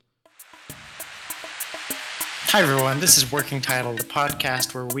Hi everyone, this is Working Title, the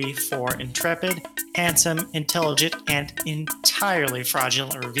podcast where we four intrepid, handsome, intelligent, and entirely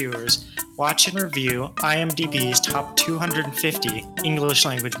fraudulent reviewers watch and review IMDb's top 250 English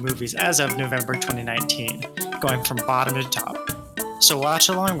language movies as of November 2019, going from bottom to top. So watch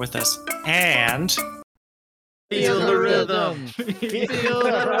along with us and... Feel the rhythm! Feel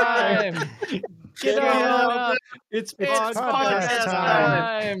the rhyme! Get on up! It's podcast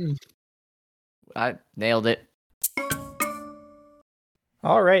time! I nailed it.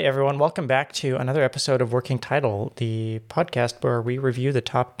 All right, everyone, welcome back to another episode of Working Title, the podcast where we review the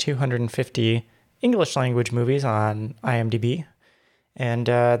top 250 English language movies on IMDb. And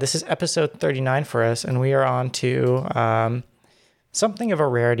this is episode 39 for us, and we are on to something of a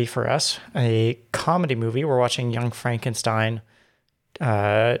rarity for us, a comedy movie. We're watching Young Frankenstein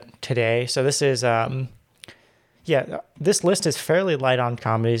today. So this is, this list is fairly light on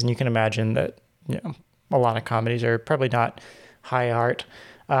comedies, and you can imagine that, a lot of comedies are probably not high art.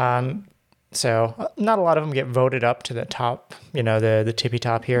 So not a lot of them get voted up to the top, the tippy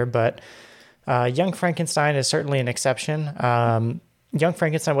top here, but Young Frankenstein is certainly an exception. Young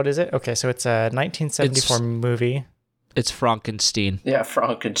Frankenstein, what is it? Okay, so it's a 1974 movie. It's Frankenstein. Yeah,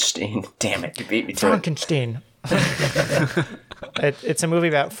 Frankenstein. Damn it, you beat me to Frankenstein. It's a movie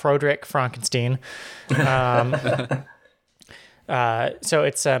about Frederick Frankenstein. So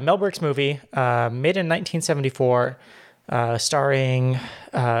it's a Mel Brooks movie, made in 1974, starring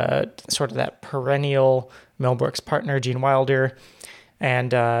sort of that perennial Mel Brooks partner, Gene Wilder,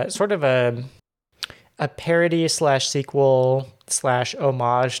 and sort of a parody / sequel /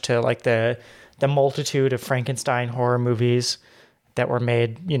 homage to like the multitude of Frankenstein horror movies that were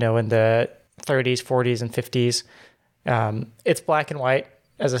made, in the 30s, 40s, and 50s. It's black and white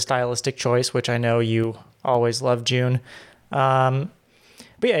as a stylistic choice, which I know you always love, June.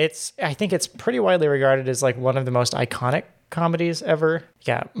 But yeah, I think it's pretty widely regarded as like one of the most iconic comedies ever.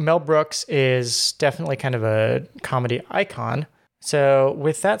 Yeah, Mel Brooks is definitely kind of a comedy icon. So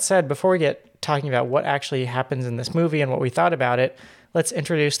with that said, before we get talking about what actually happens in this movie and what we thought about it, let's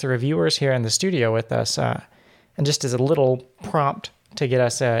introduce the reviewers here in the studio with us. And just as a little prompt to get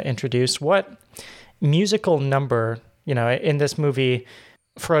us introduced, what musical number, in this movie,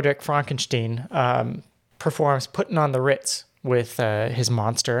 Frederick Frankenstein performs Puttin' on the Ritz with his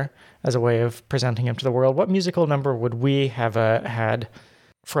monster as a way of presenting him to the world. What musical number would we have had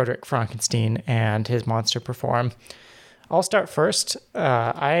Frederick Frankenstein and his monster perform? I'll start first.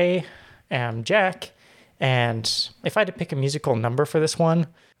 I am Jack, and if I had to pick a musical number for this one,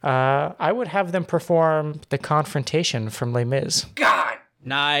 I would have them perform The Confrontation from Les Mis. God!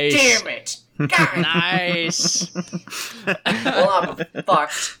 Nice. Damn it! God! Nice. Well, I'm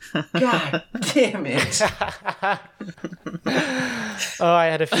fucked. God damn it. Oh, I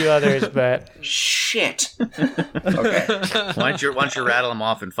had a few others, but... Shit. Okay. Why don't you rattle them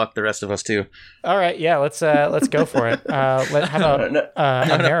off and fuck the rest of us too? All right, yeah, let's go for it. How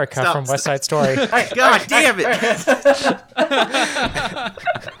about America Stop. from West Side Story? God damn it!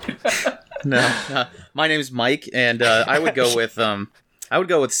 No, my name's Mike, and I would go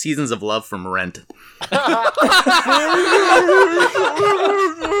with Seasons of Love from Rent.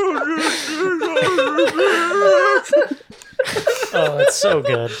 Oh, that's so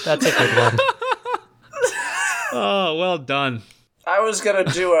good. That's a good one. Oh, well done. I was gonna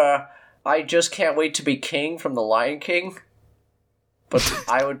do I Just Can't Wait to Be King from The Lion King, but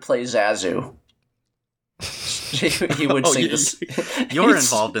I would play Zazu. He would sing this. You're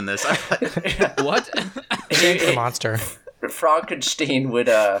involved in this. What? The monster. Frankenstein would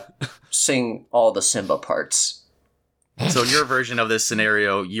sing all the Simba parts. So your version of this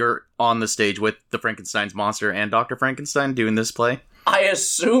scenario, you're on the stage with the Frankenstein's monster and Dr. Frankenstein doing this play? I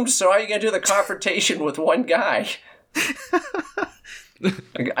assume so. How are you going to do the confrontation with one guy?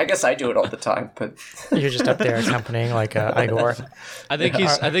 I guess I do it all the time, but... You're just up there accompanying like Igor. I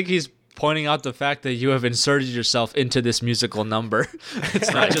think he's pointing out the fact that you have inserted yourself into this musical number.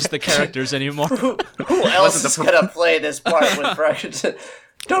 It's not just the characters anymore. Who else is going to play this part with Frankenstein?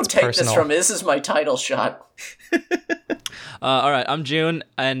 Don't take personal. this from me. This is my title shot. All right, I'm June,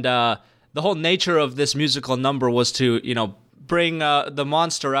 and the whole nature of this musical number was to, bring the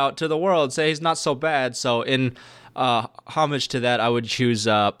monster out to the world, say he's not so bad. So in homage to that, I would choose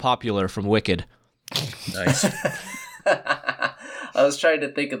Popular from Wicked. Nice. I was trying to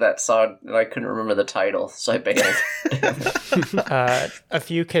think of that song, and I couldn't remember the title, so I bailed. A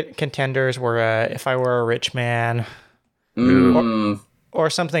few contenders were If I Were a Rich Man, or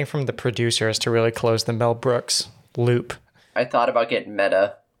something from The Producers to really close the Mel Brooks loop. I thought about getting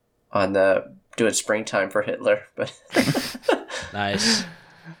meta on doing Springtime for Hitler, but... Nice.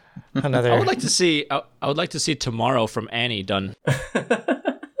 Another. I would like to see. I would like to see Tomorrow from Annie done.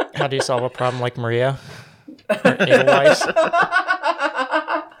 How do you solve a problem like Maria? Or Edelweiss?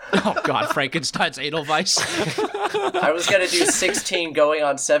 Oh God, Frankenstein's Edelweiss. I was gonna do 16 going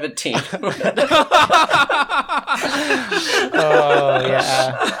on 17. Oh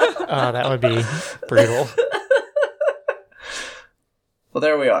yeah. Oh, that would be brutal. Well,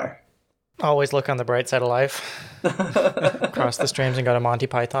 there we are. Always look on the bright side of life. Cross the streams and go to Monty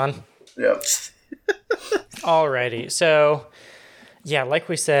Python. Yep. Alrighty, so yeah, like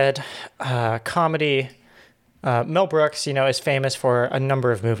we said, comedy. Mel Brooks, is famous for a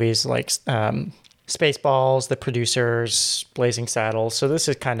number of movies like Spaceballs, The Producers, Blazing Saddles. So this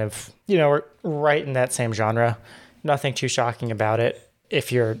is kind of, right in that same genre. Nothing too shocking about it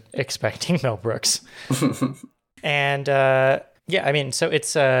if you're expecting Mel Brooks. And so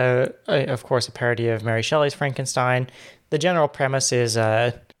it's, of course, a parody of Mary Shelley's Frankenstein. The general premise is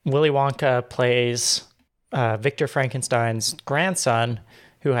Willy Wonka plays Victor Frankenstein's grandson,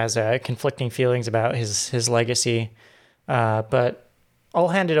 who has conflicting feelings about his legacy. But I'll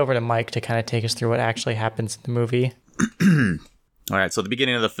hand it over to Mike to kind of take us through what actually happens in the movie. All right, so at the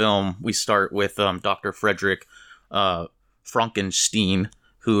beginning of the film, we start with Dr. Frederick Frankenstein,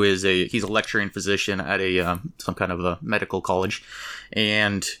 who is he's a lecturing physician at some kind of a medical college,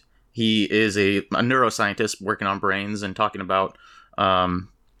 and he is a neuroscientist working on brains and talking about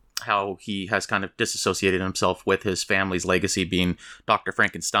how he has kind of disassociated himself with his family's legacy, being Dr.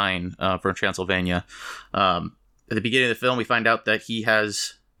 Frankenstein from Transylvania. At the beginning of the film, we find out that he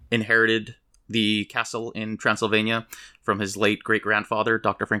has inherited the castle in Transylvania from his late great-grandfather,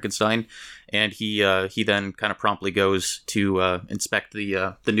 Dr. Frankenstein, and he then kind of promptly goes to inspect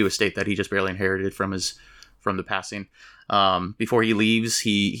the new estate that he just barely inherited from the passing. Before he leaves,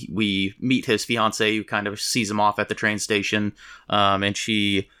 we meet his fiancée, who kind of sees him off at the train station, and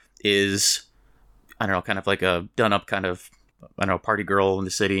she is, I don't know, kind of like a done-up kind of, party girl in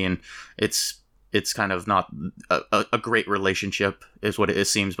the city, and it's kind of not a great relationship, is what it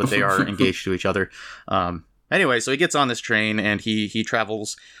seems, but they are engaged to each other. Anyway, so he gets on this train, and he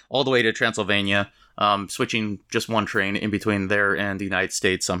travels all the way to Transylvania, switching just one train in between there and the United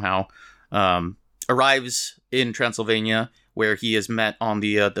States somehow. Arrives in Transylvania, where he is met on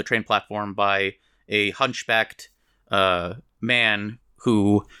the train platform by a hunchbacked man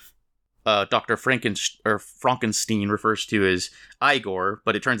who Dr. Frankenstein refers to as Igor,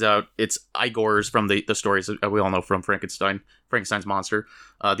 but it turns out it's Igor's from the stories that we all know from Frankenstein's monster.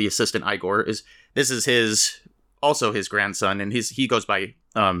 The assistant Igor is also his grandson, and he goes by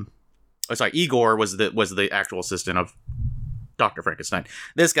Igor was the actual assistant of Dr. Frankenstein.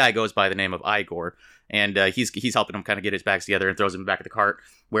 This guy goes by the name of Igor, and he's helping him kind of get his bags together and throws him back at the cart,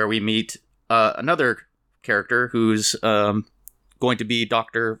 where we meet another character who's going to be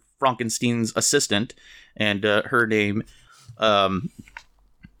Dr. Frankenstein's assistant, and her name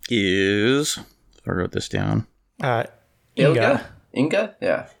is, I wrote this down. Inga. Inga?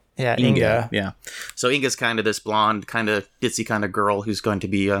 Yeah. Yeah, Inga. Yeah. So Inga's kind of this blonde, kind of ditzy kind of girl who's going to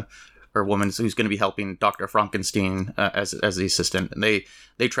be or woman who's going to be helping Dr. Frankenstein as the assistant. And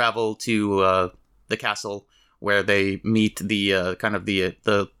they travel to the castle, where they meet the kind of the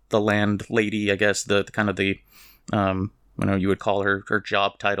landlady, I guess, the kind of the you would call her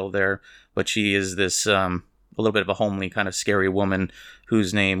job title there, but she is this a little bit of a homely, kind of scary woman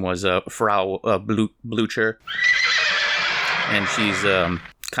whose name was Frau Blucher, and she's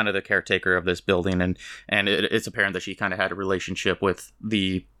kind of the caretaker of this building, and it's apparent that she kind of had a relationship with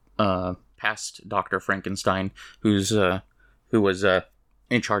the past Dr. Frankenstein, who was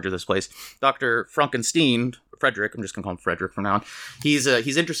in charge of this place. Dr. Frankenstein, Frederick, I'm just gonna call him Frederick from now on. He's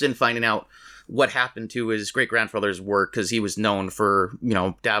interested in finding out what happened to his great-grandfather's work, because he was known for,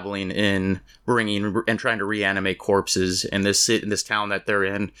 dabbling in bringing and trying to reanimate corpses in this town that they're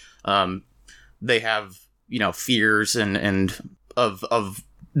in. They have, fears and of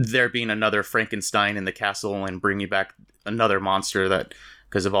there being another Frankenstein in the castle and bringing back another monster, that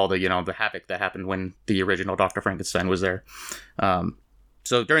because of all the, the havoc that happened when the original Dr. Frankenstein was there.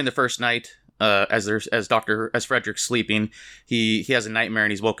 So during the first night, as Frederick's sleeping, he has a nightmare,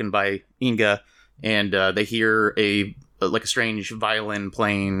 and he's woken by Inga, and they hear a strange violin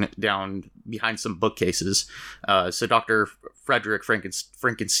playing down behind some bookcases. So Dr. Frederick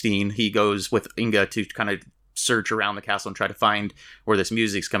Frankenstein, he goes with Inga to kind of search around the castle and try to find where this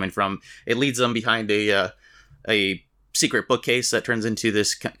music's coming from. It leads them behind a secret bookcase that turns into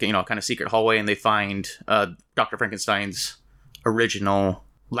this kind of secret hallway, and they find Dr. Frankenstein's original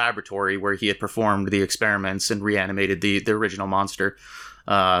laboratory, where he had performed the experiments and reanimated the original monster.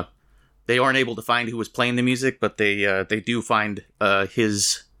 They aren't able to find who was playing the music, but they do find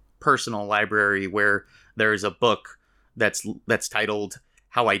his personal library where there's a book that's titled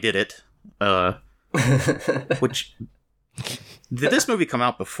 "How I Did It," which did this movie come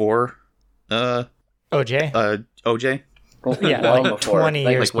out before? OJ. OJ. Well, Yeah, long like before. 20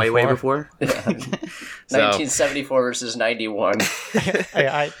 years Like way before. Yeah. So- 1974 versus 91.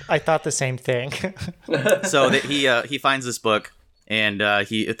 I thought the same thing. So that he finds this book, and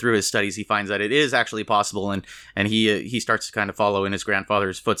he through his studies he finds that it is actually possible, and he starts to kind of follow in his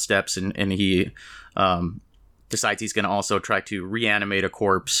grandfather's footsteps, and he decides he's going to also try to reanimate a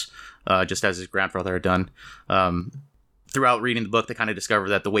corpse, just as his grandfather had done. Throughout reading the book, they kind of discover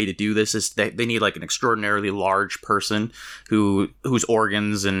that the way to do this is they need like an extraordinarily large person whose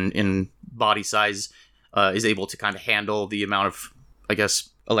organs and body size is able to kind of handle the amount of, I guess,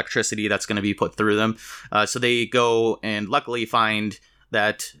 electricity that's going to be put through them. So they go and luckily find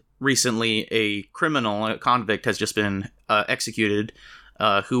that recently a convict has just been executed,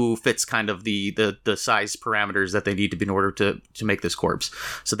 who fits kind of the size parameters that they need to be in order to make this corpse.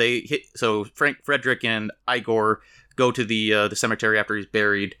 So Frederick and Igor go to the cemetery after he's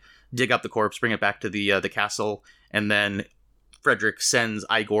buried, dig up the corpse, bring it back to the castle, and then Frederick sends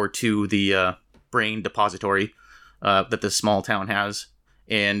Igor to the brain depository that this small town has,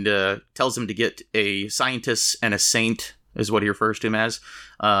 and tells him to get a scientist and a saint, is what he refers to him as,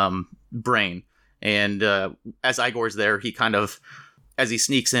 brain. And as Igor's there, he kind of, as he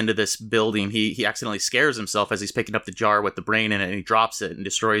sneaks into this building, he accidentally scares himself as he's picking up the jar with the brain in it, and he drops it and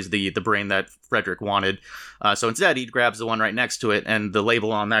destroys the brain that Frederick wanted. So instead, he grabs the one right next to it, and the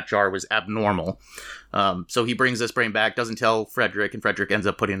label on that jar was abnormal. So he brings this brain back, doesn't tell Frederick, and Frederick ends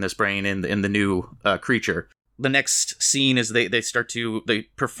up putting this brain in the new creature. The next scene is they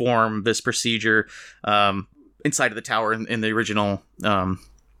perform this procedure inside of the tower in the original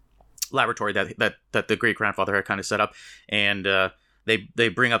laboratory that the great grandfather had kind of set up, and they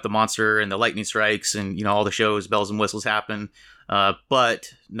bring up the monster, and the lightning strikes, and all the shows, bells and whistles happen,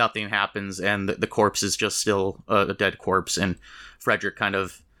 but nothing happens, and the corpse is just still a dead corpse, and Frederick, kind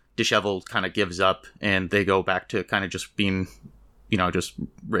of disheveled, kind of gives up, and they go back to kind of just being just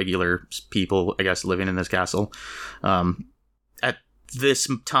regular people, I guess, living in this castle. At this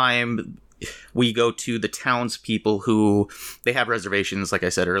time, we go to the townspeople who they have reservations, like I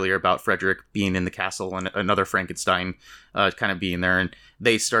said earlier, about Frederick being in the castle and another Frankenstein kind of being there. And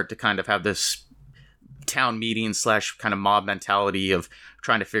they start to kind of have this town meeting / kind of mob mentality of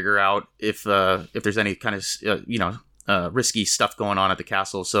trying to figure out if there's any kind of, risky stuff going on at the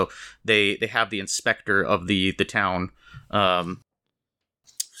castle. So they have the inspector of the town.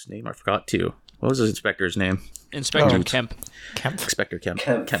 His name I forgot too. What was his inspector's name? Inspector Kemp. Inspector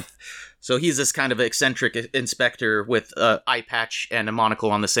Kemp. So he's this kind of eccentric inspector with an eye patch and a monocle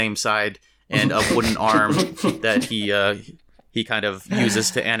on the same side, and a wooden arm that he kind of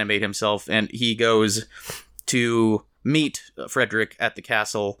uses to animate himself. And he goes to meet Frederick at the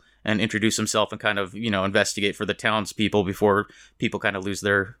castle and introduce himself and kind of investigate for the townspeople before people kind of lose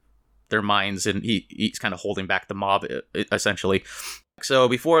their minds, and he's kind of holding back the mob essentially. So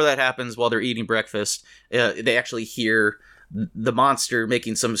before that happens, while they're eating breakfast, they actually hear the monster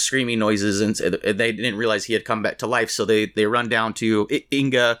making some screaming noises, and they didn't realize he had come back to life. So they run down to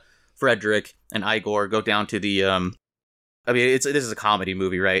Inga, Frederick, and Igor go down to the. This is a comedy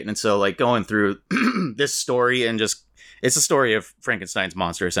movie, right? And so like going through this story and just. It's a story of Frankenstein's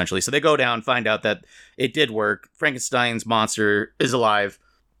monster, essentially. So they go down, find out that it did work. Frankenstein's monster is alive,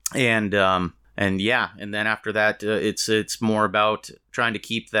 and then after that, it's more about trying to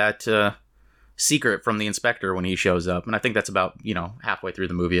keep that secret from the inspector when he shows up, and I think that's about halfway through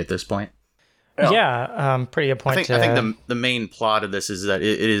the movie at this point. Yeah, pretty good point. I think the main plot of this is that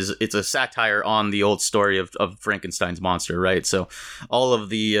it's a satire on the old story of Frankenstein's monster, right? So all of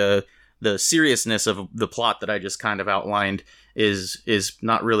the seriousness of the plot that I just kind of outlined is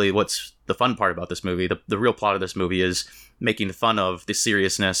not really what's the fun part about this movie. The real plot of this movie is making fun of the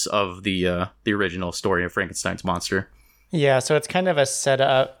seriousness of the original story of Frankenstein's monster. Yeah, so it's kind of a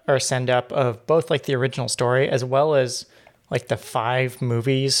setup or send up of both like the original story as well as like the 5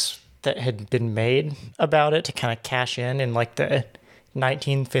 movies that had been made about it to kind of cash in like the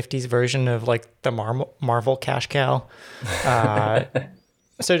 1950s version of like the Marvel cash cow.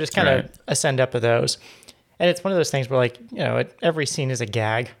 So just kind of a send up of those. And it's one of those things where like, every scene is a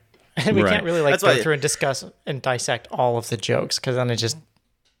gag. And we can't really go through and discuss and dissect all of the jokes because then it just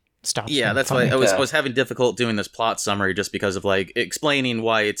stops. Yeah, that's funny. why I was having difficult doing this plot summary just because of like explaining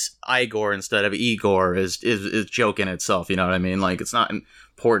why it's Igor instead of Igor is joke in itself. You know what I mean? Like it's not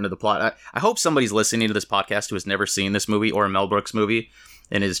important to the plot. I hope somebody's listening to this podcast who has never seen this movie or a Mel Brooks movie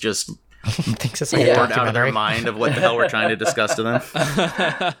and is just Thinks it's like a bored out of documentary. their mind of what the hell we're trying to discuss to them.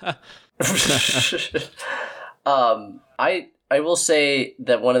 I will say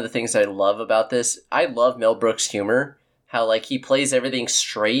that one of the things I love about this, I love Mel Brooks' humor. How like he plays everything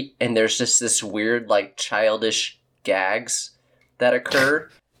straight, and there's just this weird like childish gags that occur.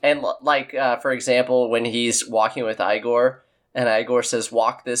 And like for example, when he's walking with Igor, and Igor says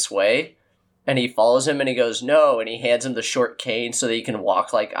 "walk this way," and he follows him, and he goes "no," and he hands him the short cane so that he can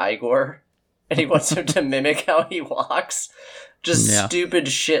walk like Igor, and he wants him to mimic how he walks. Just stupid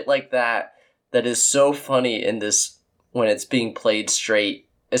shit like that. That is so funny in this when it's being played straight,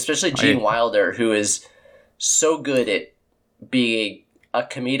 especially Gene Wilder, who is so good at being a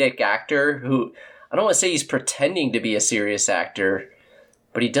comedic actor who, I don't want to say he's pretending to be a serious actor,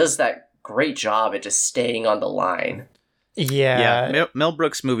 but he does that great job at just staying on the line. Yeah. Mel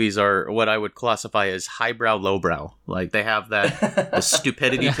Brooks movies are what I would classify as highbrow, lowbrow. Like they have that the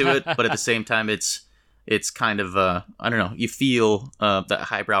stupidity to it, but at the same time, it's kind of I don't know. You feel that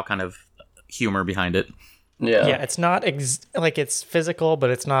highbrow kind of humor behind it. Yeah, it's not like it's physical, but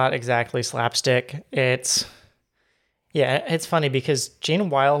it's not exactly slapstick. It's funny because Gene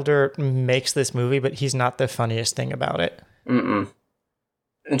Wilder makes this movie, but he's not the funniest thing about it.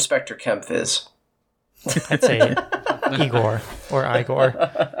 Inspector Kempf is. I'd say Igor.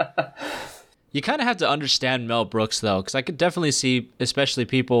 You kind of have to understand Mel Brooks, though, because I could definitely see, especially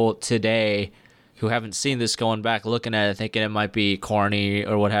people today who haven't seen this going back, looking at it, thinking it might be corny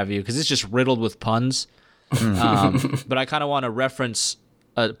or what have you, because it's just riddled with puns. But I kind of want to reference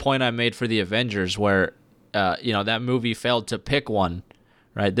a point I made for the Avengers where, that movie failed to pick one,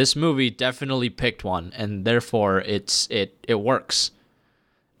 right? This movie definitely picked one, and therefore it works.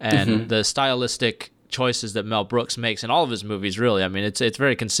 And the stylistic choices that Mel Brooks makes in all of his movies, really, I mean, it's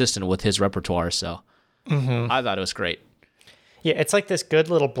very consistent with his repertoire, so I thought it was great. Yeah, it's like this good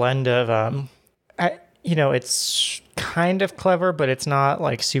little blend of, it's kind of clever, but it's not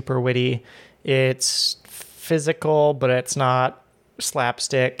like super witty. It's physical, but it's not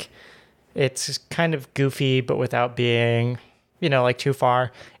slapstick. It's kind of goofy, but without being, like too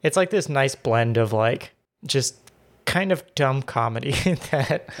far. It's like this nice blend of like just kind of dumb comedy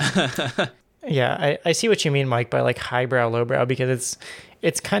that, I see what you mean, Mike, by like highbrow, lowbrow, because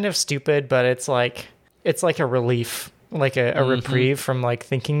it's kind of stupid, but it's like a relief, like a reprieve from like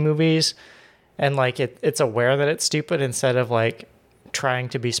thinking movies. And like it's aware that it's stupid instead of like trying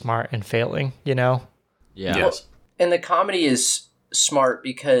to be smart and failing, Yeah. Yes. And the comedy is smart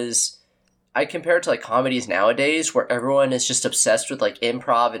because I compare it to like comedies nowadays where everyone is just obsessed with like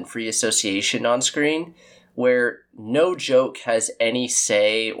improv and free association on screen, where no joke has any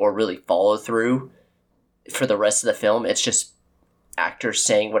say or really follow through for the rest of the film. It's just actors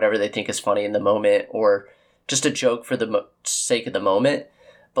saying whatever they think is funny in the moment or just a joke for the sake of the moment.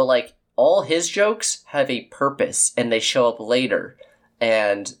 But like all his jokes have a purpose and they show up later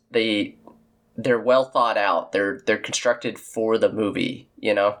and they're well thought out. They're constructed for the movie,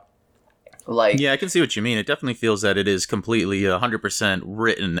 Like, yeah, I can see what you mean. It definitely feels that it is completely 100%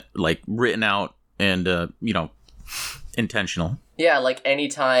 written out and intentional. Yeah, like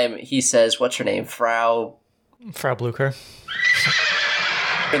anytime he says, "What's her name, Frau Blucher,"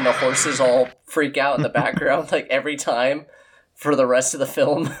 and the horses all freak out in the background, like every time for the rest of the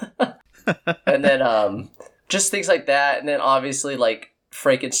film, and then just things like that, and then obviously like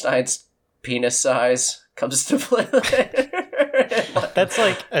Frankenstein's penis size comes to play. That's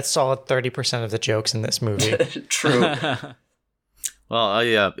like a solid 30% of the jokes in this movie. True.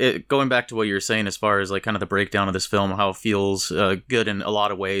 Well, going back to what you were saying as far as like kind of the breakdown of this film, how it feels good in a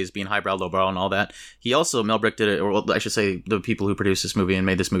lot of ways, being highbrow, lowbrow, and all that. Mel Brooks did it, or I should say, the people who produced this movie and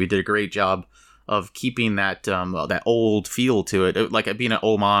made this movie did a great job of keeping that old feel to it, like being an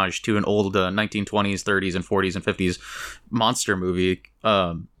homage to an old 1920s, 30s, and 40s and 50s monster movie.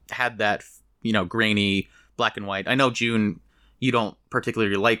 Had that grainy black and white. I know, June, you don't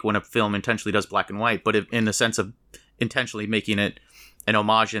particularly like when a film intentionally does black and white, but in the sense of intentionally making it an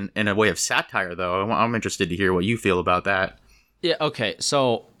homage in a way of satire, though, I'm interested to hear what you feel about that. Yeah, okay.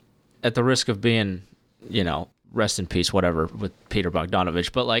 So, at the risk of being, rest in peace, whatever, with Peter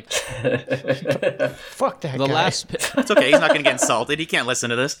Bogdanovich, but like... Fuck that guy. It's okay, he's not going to get insulted. He can't listen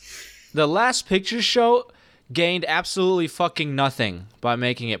to this. The Last Picture Show gained absolutely fucking nothing by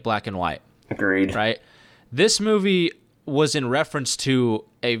making it black and white. Agreed. Right? This movie was in reference to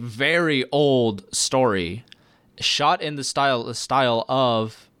a very old story shot in the style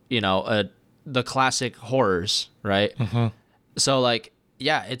of, the classic horrors, right? Mm-hmm. So like,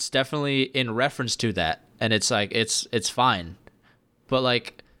 yeah, it's definitely in reference to that. And it's like, it's fine. But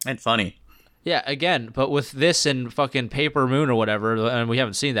like... And funny. Yeah, again, but with this and fucking Paper Moon or whatever, and we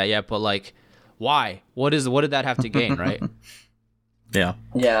haven't seen that yet, but like, why? What did that have to gain, right? Yeah.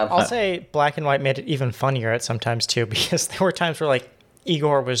 Yeah. I'll say black and white made it even funnier at sometimes too, because there were times where like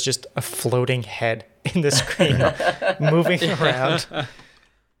Igor was just a floating head in the screen, moving around.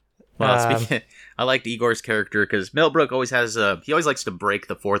 Well, I liked Igor's character because Mel Brooks always has he always likes to break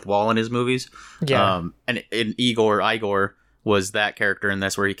the fourth wall in his movies. Yeah. And in Igor was that character in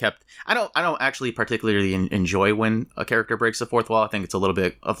this where he kept. I don't actually particularly enjoy when a character breaks the fourth wall. I think it's a little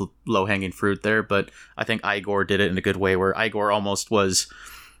bit of low hanging fruit there, but I think Igor did it in a good way where Igor almost was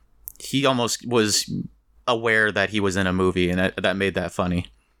aware that he was in a movie, and that made that funny.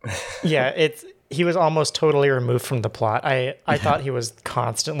 Yeah, he was almost totally removed from the plot. I thought he was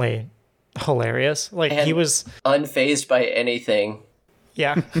constantly hilarious. Like And he was unfazed by anything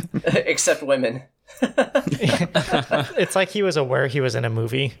yeah. except women. It's like he was aware he was in a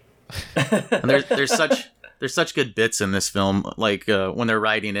movie. And there's such good bits in this film, like when they're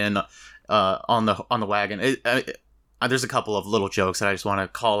riding in on the wagon. There's a couple of little jokes that I just want to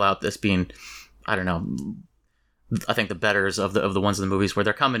call out. This being, I don't know, I think the betters of the ones in the movies where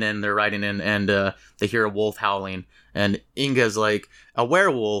they're coming in, they're riding in, and they hear a wolf howling, and Inga's like a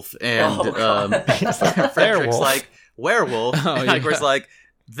werewolf, and Frederick's Werewolf. like werewolf, and yeah. Igor's like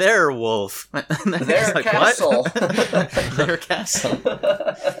their wolf. Their like, castle. What? Their castle.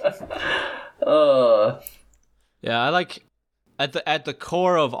 Yeah, I like at the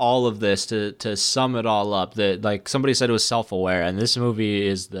core of all of this, to sum it all up, that like somebody said it was self-aware, and this movie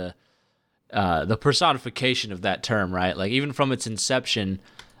is the personification of that term, right? Like even from its inception,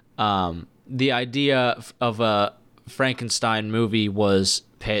 the idea of a Frankenstein movie was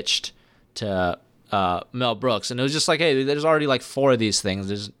pitched to Mel Brooks, and it was just like, hey, there's already like 4 of these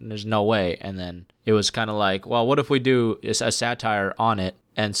things. There's no way. And then it was kind of like, well, what if we do a satire on it?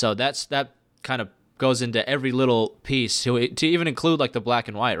 And so that kind of goes into every little piece to even include like the black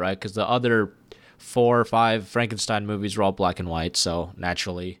and white, right? Because the other 4 or 5 Frankenstein movies were all black and white, so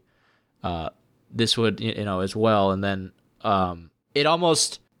naturally this would, as well. And then it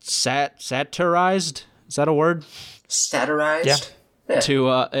almost satirized, is that a word? Satirized? Yeah.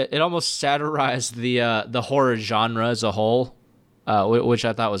 It almost satirized the horror genre as a whole, which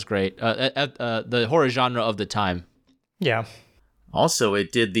I thought was great. The horror genre of the time. Yeah. Also,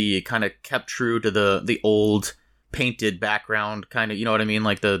 it did kind of kept true to the old painted background, kind of, you know what I mean?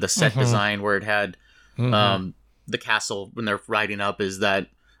 Like the set design where it had the castle when they're riding up is that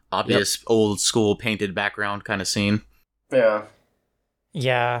obvious old school painted background kind of scene. Yeah.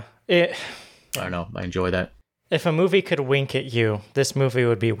 Yeah. I don't know. I enjoy that. If a movie could wink at you, this movie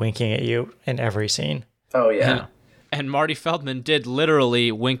would be winking at you in every scene. Oh, yeah. And Marty Feldman did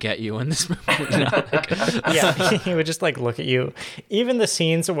literally wink at you in this movie. Yeah, he would just like look at you. Even the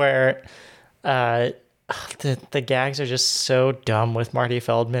scenes where the gags are just so dumb with Marty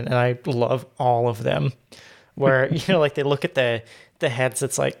Feldman, and I love all of them. Where, like they look at the heads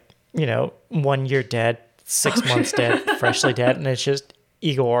that's like, 1 year dead, 6 months dead, freshly dead, and it's just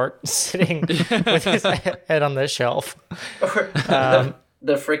Igor sitting with his head on the shelf.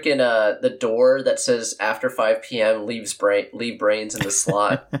 The freaking the door that says after 5 p.m. leave brains in the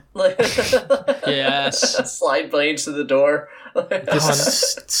slot. Yes. Slide brains to the door.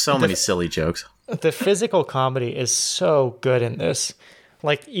 So many silly jokes. The physical comedy is so good in this.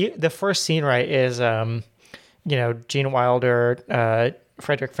 Like the first scene, right, is Gene Wilder,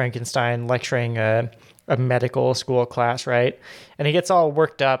 Frederick Frankenstein lecturing a medical school class, right? And he gets all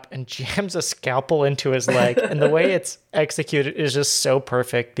worked up and jams a scalpel into his leg. And the way it's executed is just so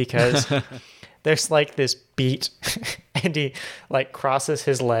perfect because there's like this beat and he like crosses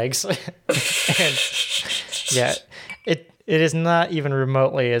his legs. And yeah, it is not even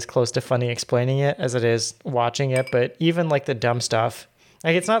remotely as close to funny explaining it as it is watching it. But even like the dumb stuff,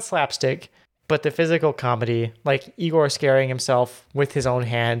 like it's not slapstick, but the physical comedy, like Igor scaring himself with his own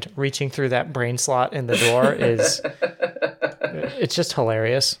hand, reaching through that brain slot in the door it's just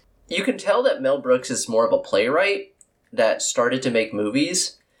hilarious. You can tell that Mel Brooks is more of a playwright that started to make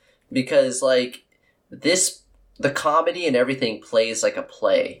movies because like the comedy and everything plays like a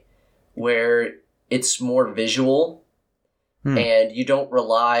play where it's more visual and you don't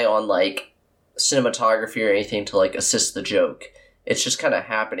rely on like cinematography or anything to like assist the joke. It's just kind of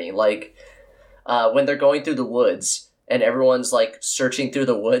happening. Like, when they're going through the woods and everyone's like searching through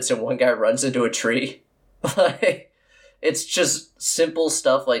the woods and one guy runs into a tree. Like, it's just simple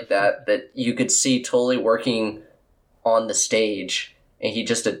stuff like that you could see totally working on the stage, and he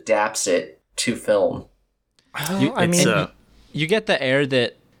just adapts it to film. You get the air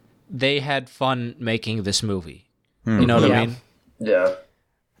that they had fun making this movie. You know what I mean? Yeah.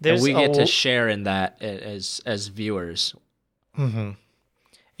 and we get to share in that as viewers. Mm-hmm.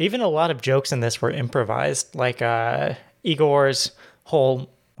 Even a lot of jokes in this were improvised, like Igor's whole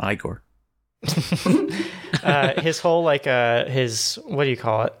Igor. his whole his, what do you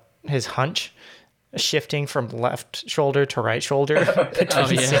call it? His hunch shifting from left shoulder to right shoulder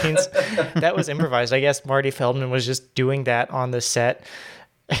between scenes. That was improvised. I guess Marty Feldman was just doing that on the set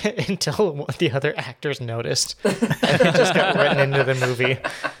until the other actors noticed. And it just got written into the movie.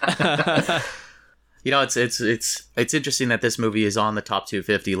 You know, it's interesting that this movie is on the top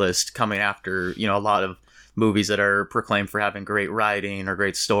 250 list, coming after, you know, a lot of movies that are proclaimed for having great writing or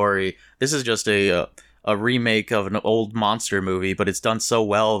great story. This is just a remake of an old monster movie, but it's done so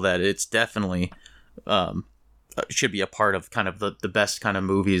well that it's definitely should be a part of kind of the best kind of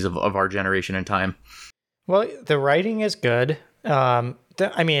movies of our generation and time. Well, the writing is good. I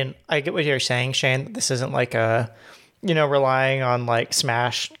mean, I get what you're saying, Shane. This isn't like relying on like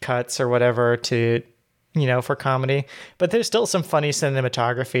smash cuts or whatever to, for comedy, but there's still some funny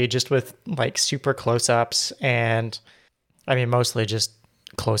cinematography just with like super close-ups, and I mean, mostly just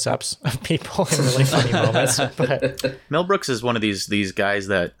close-ups of people in really funny moments. But Mel Brooks is one of these guys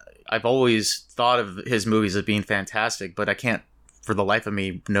that I've always thought of his movies as being fantastic, but I can't for the life of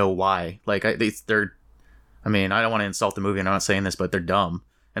me know why. Like they're, I mean, I don't want to insult the movie, and I'm not saying this, but they're dumb,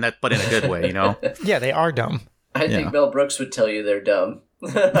 but in a good way, Yeah, they are dumb. I think Mel Brooks would tell you they're dumb.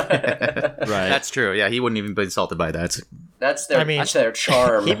 Right. That's true. Yeah, he wouldn't even be insulted by that. That's their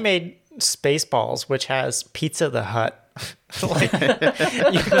charm. He made Spaceballs, which has Pizza the Hut. Like,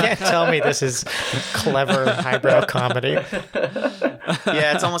 you can't tell me this is clever highbrow comedy.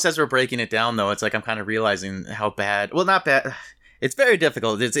 Yeah, it's almost as we're breaking it down, though. It's like I'm kind of realizing how bad. Well, not bad. It's very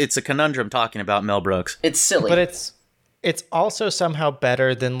difficult. It's a conundrum talking about Mel Brooks. It's silly, but it's also somehow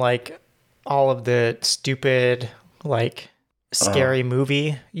better than like all of the stupid like scary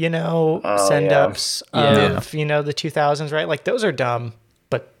movie, send-ups of the 2000s, right? Like those are dumb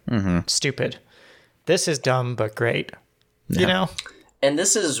but stupid. This is dumb but great. And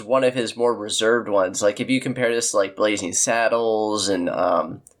this is one of his more reserved ones. Like if you compare this to like Blazing Saddles and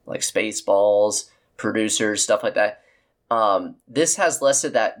like Spaceballs, Producers, stuff like that. This has less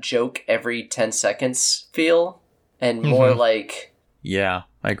of that joke every 10 seconds feel and more like... Yeah,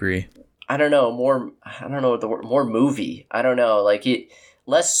 I agree. I don't know what the word, more movie. I don't know, like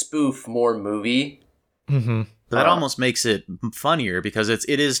less spoof, more movie. Mm-hmm. That almost makes it funnier because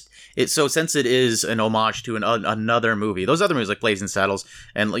so since it is an homage to another movie. Those other movies like Blazing Saddles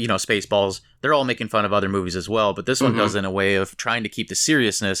and Spaceballs, they're all making fun of other movies as well. But this one does it in a way of trying to keep the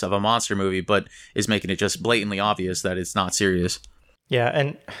seriousness of a monster movie, but is making it just blatantly obvious that it's not serious. Yeah,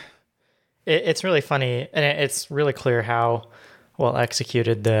 and it's really funny, and it's really clear how well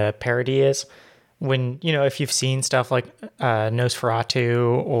executed the parody is. When if you've seen stuff like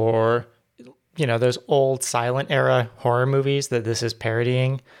Nosferatu or those old silent era horror movies that this is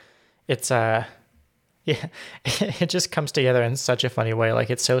parodying, it's it just comes together in such a funny way. Like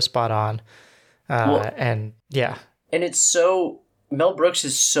it's so spot on. And it's so, Mel Brooks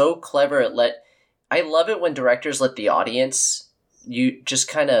is so clever I love it when directors let the audience, you just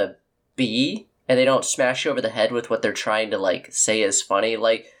kind of be, and they don't smash you over the head with what they're trying to like say is funny.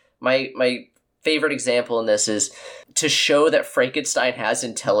 Like my favorite example in this is to show that Frankenstein has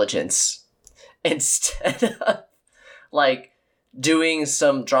intelligence. Instead of like doing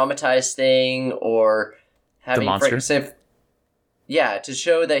some dramatized thing or having Frankenstein, to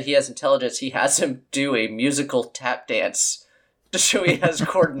show that he has intelligence, he has him do a musical tap dance to show he has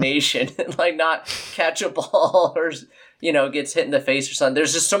coordination and like not catch a ball or gets hit in the face or something.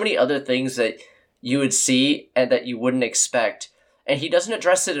 There's just so many other things that you would see and that you wouldn't expect, and he doesn't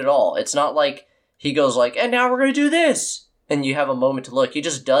address it at all. It's not like he goes like, and now we're gonna do this, and you have a moment to look. He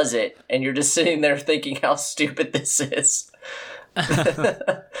just does it, and you're just sitting there thinking how stupid this is.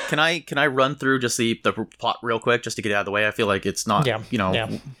 Can I run through just the plot real quick, just to get it out of the way? I feel like it's not,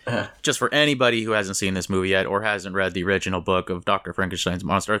 just for anybody who hasn't seen this movie yet or hasn't read the original book of Dr. Frankenstein's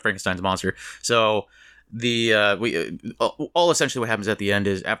Monster. So all essentially what happens at the end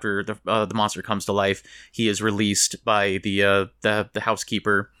is after the monster comes to life, he is released by the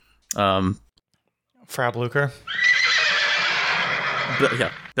housekeeper, Frau Blucher.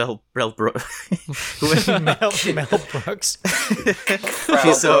 Mel Brooks. Mel Brooks.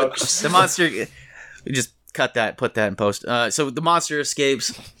 So the monster, just cut that, put that in post. So the monster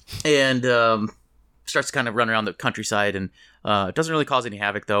escapes and starts to kind of run around the countryside, and doesn't really cause any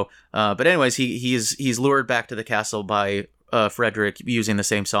havoc though. But anyways, he's lured back to the castle by Frederick using the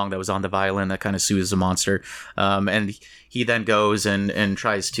same song that was on the violin that kind of soothes the monster. And he then goes and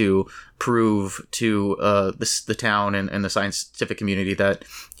tries to prove to the town and the scientific community that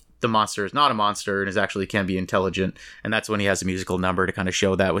the monster is not a monster and is actually can be intelligent. And that's when he has a musical number to kind of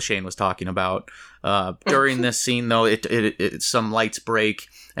show that, what Shane was talking about. During this scene, though, it some lights break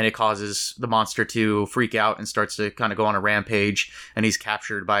and it causes the monster to freak out and starts to kind of go on a rampage. And he's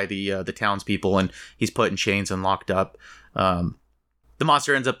captured by the townspeople and he's put in chains and locked up. The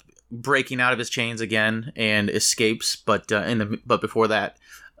monster ends up breaking out of his chains again and escapes. But before that,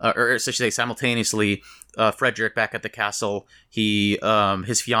 or I should say simultaneously, Frederick back at the castle,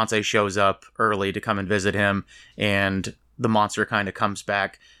 his fiance shows up early to come and visit him, and the monster kind of comes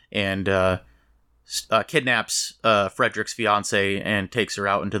back and kidnaps Frederick's fiance and takes her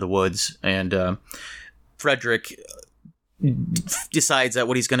out into the woods. And Frederick decides that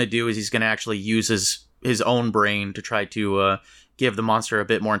what he's going to do is he's going to actually use his own brain to try to give the monster a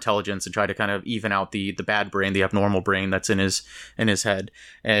bit more intelligence and try to kind of even out the bad brain, the abnormal brain that's in his head.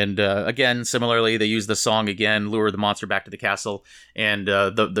 And again, similarly, they use the song again, lure the monster back to the castle, and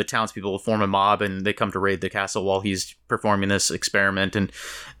the townspeople form a mob and they come to raid the castle while he's performing this experiment. And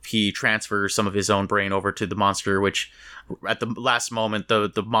he transfers some of his own brain over to the monster, which at the last moment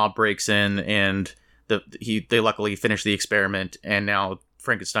the mob breaks in and they luckily finish the experiment, and now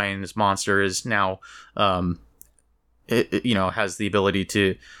Frankenstein's monster is now has the ability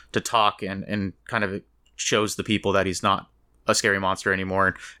to talk and kind of shows the people that he's not a scary monster anymore,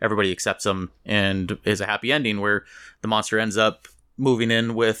 and everybody accepts him, and is a happy ending where the monster ends up moving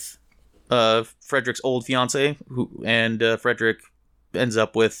in with Frederick's old fiance, and Frederick ends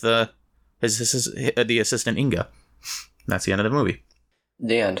up with the assistant Inga. That's the end of the movie.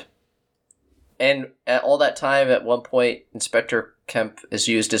 The end. And at all that time, at one point, Inspector Kemp is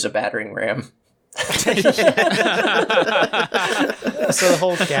used as a battering ram. So the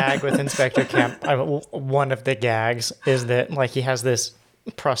whole gag with Inspector Kemp, one of the gags is that like he has this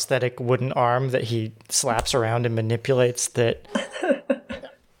prosthetic wooden arm that he slaps around and manipulates that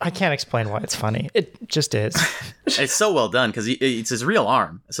I can't explain why it's funny. It just is. It's so well done because it's his real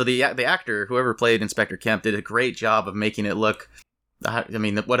arm. So the actor, whoever played Inspector Kemp, did a great job of making it look. I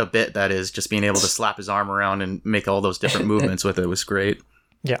mean, what a bit that is, just being able to slap his arm around and make all those different movements with it was great.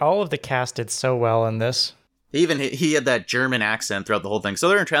 Yeah, all of the cast did so well in this. Even he had that German accent throughout the whole thing. So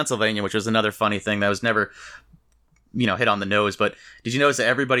they're in Transylvania, which was another funny thing that was never, hit on the nose. But did you notice that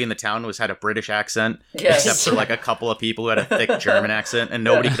everybody in the town had a British accent? Yes. Except for like a couple of people who had a thick German accent and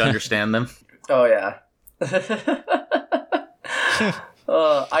nobody could understand them. Oh, yeah.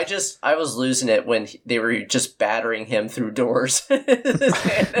 I was losing it when they were just battering him through doors.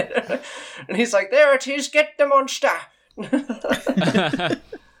 And he's like, there it is, get the monster.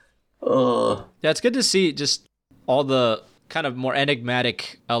 Yeah, it's good to see just all the kind of more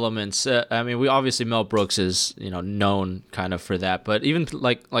enigmatic elements. I mean, we obviously Mel Brooks is known kind of for that, but even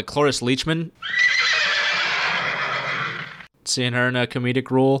like Cloris Leachman, seeing her in a comedic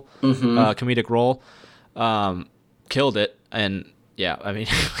role, killed it. And yeah, I mean,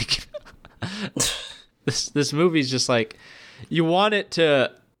 this movie's just like, you want it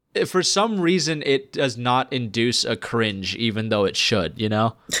to. For some reason, it does not induce a cringe, even though it should,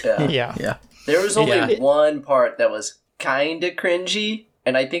 Yeah. There was only one part that was kind of cringy,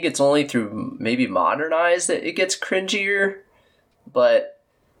 and I think it's only through maybe Modernized that it gets cringier. But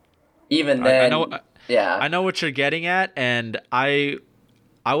even then, I know what you're getting at, and I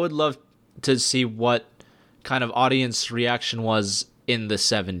would love to see what kind of audience reaction was in the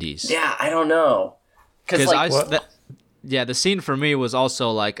 70s. Yeah, I don't know, because the scene for me was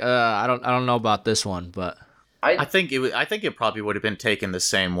also like, I don't know about this one, but I think it probably would have been taken the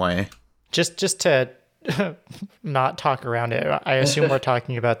same way. Just to not talk around it, I assume we're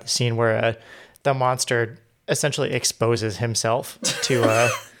talking about the scene where the monster essentially exposes himself to.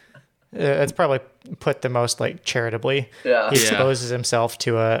 It's probably put the most like charitably. Yeah. He exposes himself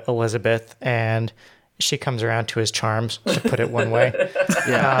to Elizabeth, and she comes around to his charms, to put it one way.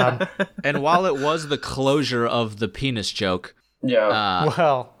 Yeah. And while it was the closure of the penis joke, that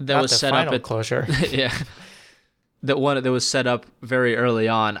was set final up at closure. Yeah. That was set up very early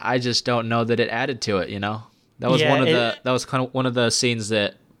on. I just don't know that it added to it, That was that was kind of one of the scenes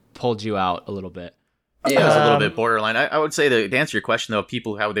that pulled you out a little bit. Yeah, it was a little bit borderline. I would say that to answer your question though,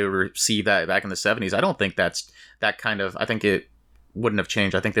 people how they would receive that back in the 70s, I don't think that's that kind of. I think it wouldn't have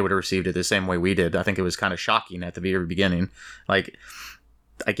changed. I think they would have received it the same way we did. I think it was kind of shocking at the very beginning. Like,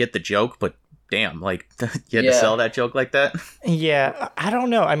 I get the joke, but damn, like you had to sell that joke like that. Yeah, I don't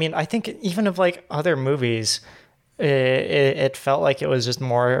know. I mean, I think even of like other movies, it felt like it was just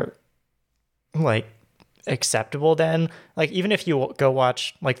more like acceptable then. Like even if you go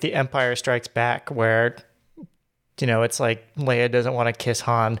watch like The Empire Strikes Back, where it's like Leia doesn't want to kiss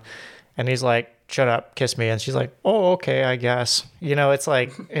Han, and he's like, shut up, kiss me. And she's like, oh, okay, I guess. You know, it's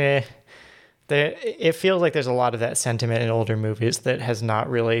like, it feels like there's a lot of that sentiment in older movies that has not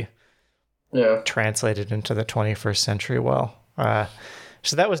really translated into the 21st century well.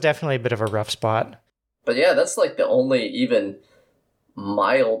 So that was definitely a bit of a rough spot. But yeah, that's like the only even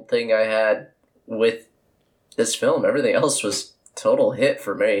mild thing I had with this film. Everything else was total hit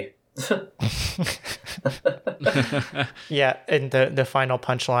for me. Yeah, and the final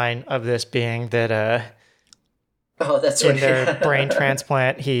punchline of this being that that's in their brain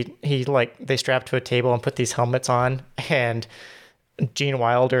transplant, he like they strap to a table and put these helmets on, and Gene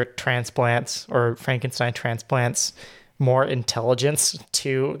Wilder transplants, or Frankenstein transplants, more intelligence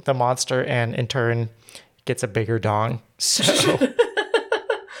to the monster, and in turn gets a bigger dong. So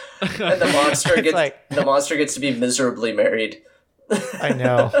and the monster gets to be miserably married. I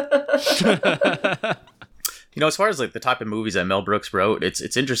know. You know, as far as like the type of movies that Mel Brooks wrote,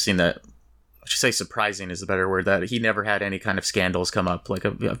 it's interesting that, I should say surprising is the better word, that he never had any kind of scandals come up. Like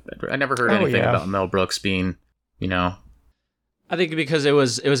I never heard anything about Mel Brooks being, you know. I think because it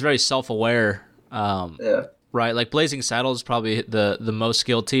was very self-aware. Right, like Blazing Saddles is probably the most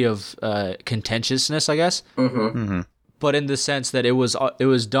guilty of contentiousness, I guess. Mm-hmm. Mm-hmm. But in the sense that it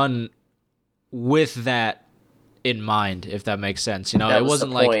was done with that in mind, if that makes sense. You know, it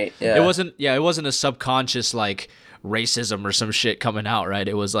wasn't like it wasn't a subconscious like racism or some shit coming out, right?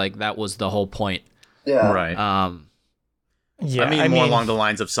 It was like that was the whole point. Yeah. Right. Yeah, I mean, more along the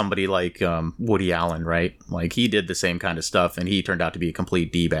lines of somebody like Woody Allen, right? Like he did the same kind of stuff, and he turned out to be a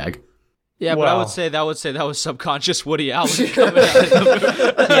complete d-bag. Yeah, but I would say that was subconscious Woody Allen coming out of the movie.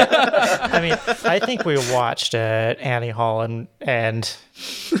 Yeah. I mean, I think we watched Annie Hall and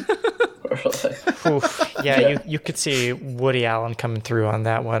oof, you could see Woody Allen coming through on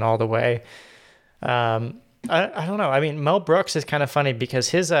that one all the way. I don't know. I mean, Mel Brooks is kind of funny because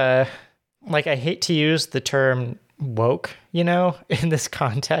his like, I hate to use the term woke, you know, in this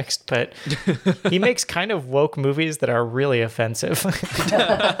context, but he makes kind of woke movies that are really offensive.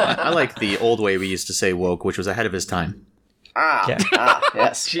 I like the old way we used to say woke, which was ahead of his time.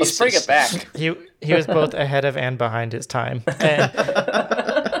 Yes. Let's bring it back. He was both ahead of and behind his time. And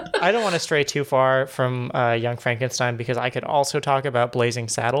I don't want to stray too far from Young Frankenstein, because I could also talk about Blazing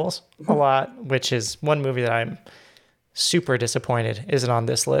Saddles a lot, which is one movie that I'm super disappointed isn't on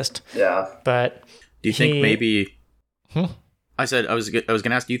this list. Yeah. But do you think maybe... I was going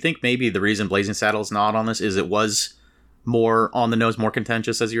to ask, do you think maybe the reason Blazing Saddles not on this is it was more on the nose, more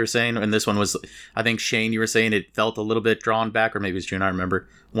contentious, as you were saying, and this one was, I think Shane, you were saying it felt a little bit drawn back, or maybe it was June, I remember.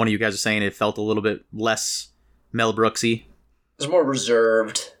 One of you guys were saying it felt a little bit less Mel Brooksy. It's more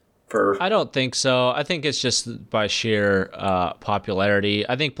reserved for... I don't think so. I think it's just by sheer popularity.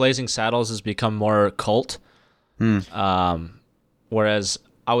 I think Blazing Saddles has become more cult, whereas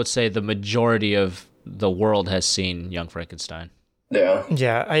I would say the majority of the world has seen Young Frankenstein.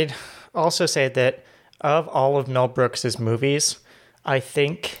 Yeah, I'd also say that of all of Mel Brooks's movies, I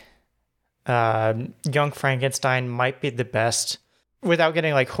think Young Frankenstein might be the best, without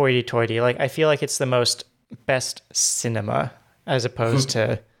getting like hoity-toity. Like, I feel like it's the most best cinema, as opposed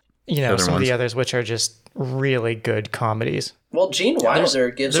to, you know, some of the others, which are just really good comedies. Well, Gene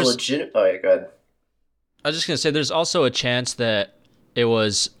Wilder gives a legit... Oh, yeah, go ahead. I was just going to say, there's also a chance that it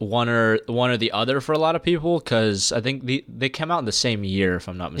was one or the other for a lot of people, because I think they came out in the same year, if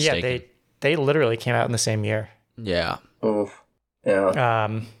I'm not mistaken. Yeah, they literally came out in the same year. Yeah. Oof.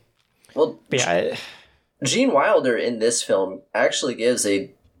 Yeah. Well, yeah, Gene Wilder in this film actually gives a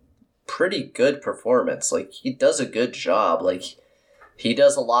pretty good performance. Like, he does a good job. Like, he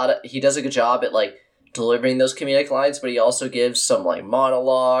does a good job at like delivering those comedic lines, but he also gives some like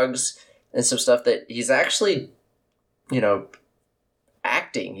monologues and some stuff that he's actually, you know,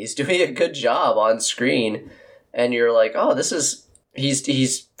 acting. He's doing a good job on screen, and you're like, oh,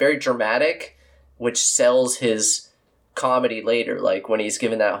 he's very dramatic, which sells his comedy later. Like when he's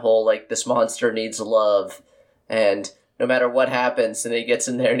given that whole like, this monster needs love, and no matter what happens, and he gets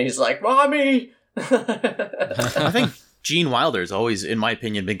in there and he's like, mommy. I think Gene Wilder's always, in my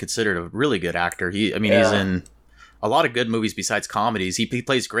opinion, been considered a really good actor. He's in a lot of good movies besides comedies. He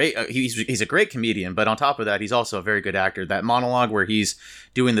plays great. He's a great comedian, but on top of that, he's also a very good actor. That monologue where he's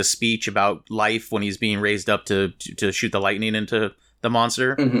doing the speech about life when he's being raised up to shoot the lightning into the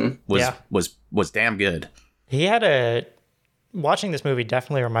monster was damn good. He had watching this movie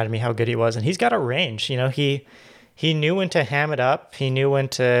definitely reminded me how good he was, and he's got a range. You know, he knew when to ham it up. He knew when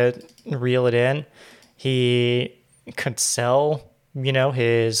to reel it in. He could sell, you know,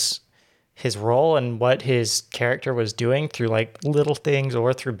 his role and what his character was doing through like little things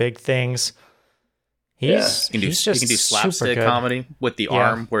or through big things. He's He can do super slapstick good. comedy with the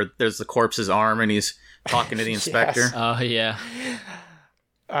arm, where there's the corpse's arm and he's talking to the inspector. Oh yeah.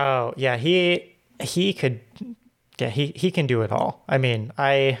 Oh yeah, he could. Yeah, he can do it all. I mean,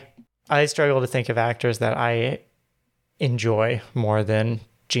 I struggle to think of actors that I enjoy more than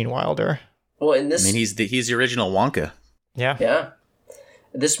Gene Wilder. Well, in this, I mean, he's the original Wonka. Yeah. yeah,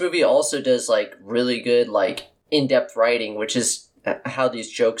 this movie also does like really good like in-depth writing, which is how these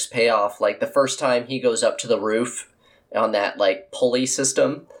jokes pay off. Like the first time he goes up to the roof on that like pulley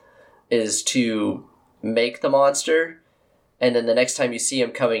system is to make the monster. And then the next time you see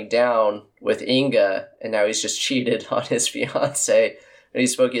him coming down with Inga, and now he's just cheated on his fiance, and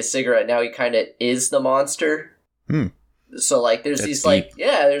he's smoking a cigarette, now he kind of is the monster. So, like, there's these, deep.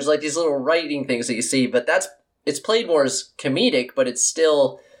 there's, like, these little writing things that you see, but it's played more as comedic, but it's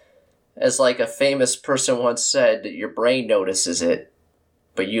still, as, like, a famous person once said, your brain notices it,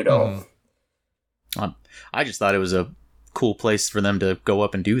 but you don't. I just thought it was a cool place for them to go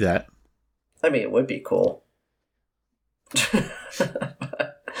up and do that. I mean, it would be cool.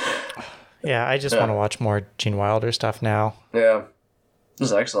 Yeah, I just want to watch more Gene Wilder stuff now. Yeah. This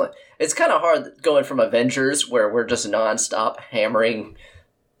is excellent. It's kind of hard going from Avengers, where we're just nonstop hammering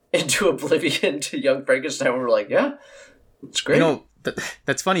into oblivion, to Young Frankenstein, where we're like, yeah, it's great. You know,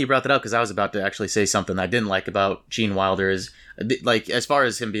 that's funny you brought that up, because I was about to actually say something I didn't like about Gene Wilder is, like, as far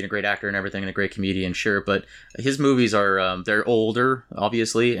as him being a great actor and everything and a great comedian, sure, but his movies are, they're older,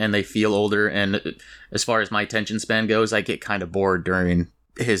 obviously, and they feel older, and as far as my attention span goes, I get kind of bored during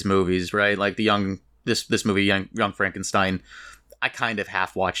his movies, right? Like this movie, Young Frankenstein, I kind of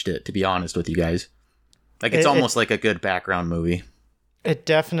half watched it, to be honest with you guys. Like, it's almost like a good background movie. It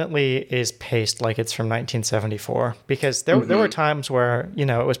definitely is paced like it's from 1974, because there were times where, you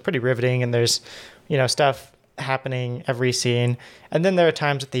know, it was pretty riveting and there's, you know, stuff happening every scene. And then there are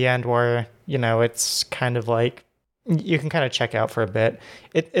times at the end where, you know, it's kind of like you can kind of check out for a bit.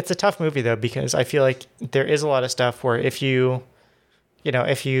 It's a tough movie, though, because I feel like there is a lot of stuff where if you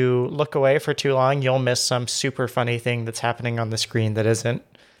look away for too long, you'll miss some super funny thing that's happening on the screen that isn't,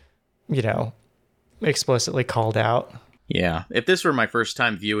 you know, explicitly called out. Yeah, if this were my first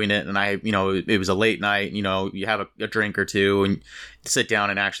time viewing it and I, you know, it was a late night, you know, you have a drink or two and sit down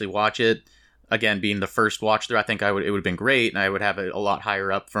and actually watch it, again, being the first watch through, I think it would have been great, and I would have it a lot higher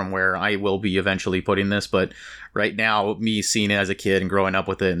up from where I will be eventually putting this. But right now, me seeing it as a kid and growing up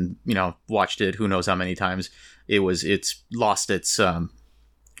with it and, you know, watched it who knows how many times, it's lost its,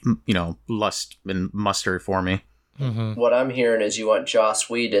 you know, lust and muster for me. Mm-hmm. What I'm hearing is you want Joss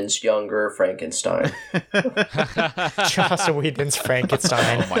Whedon's younger Frankenstein. Joss Whedon's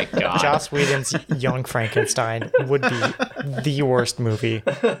Frankenstein. Oh my god. Joss Whedon's Young Frankenstein would be the worst movie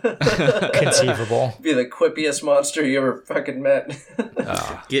conceivable. Be the quippiest monster you ever fucking met.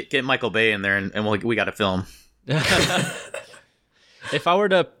 Get Michael Bay in there and we got to film. If I were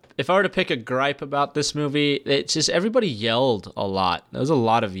to pick a gripe about this movie, it's just everybody yelled a lot. There was a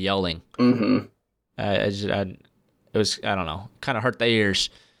lot of yelling. Mm-hmm. It was, I don't know, kind of hurt the ears.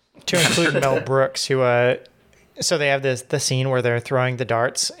 To include Mel Brooks, who so they have the scene where they're throwing the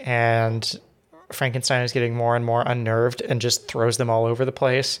darts and Frankenstein is getting more and more unnerved and just throws them all over the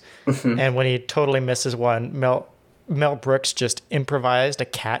place. And when he totally misses one, Mel Brooks just improvised a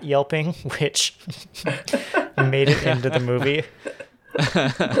cat yelping, which made it into the movie.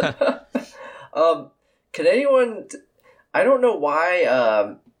 Can anyone... I don't know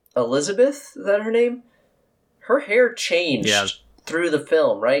why Elizabeth, is that her name? Her hair changed through the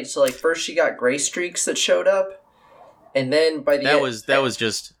film, right? So, like, first she got gray streaks that showed up, and then by the that end... was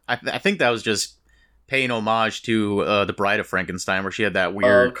just... I think that was just paying homage to The Bride of Frankenstein, where she had that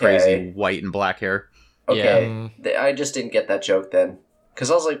weird, crazy white and black hair. Okay, I just didn't get that joke then. Because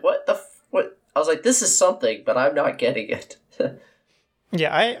I was like, what? I was like, this is something, but I'm not getting it.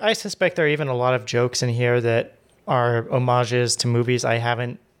 Yeah, I suspect there are even a lot of jokes in here that are homages to movies I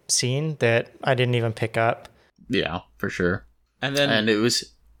haven't seen that I didn't even pick up. Yeah, for sure. And then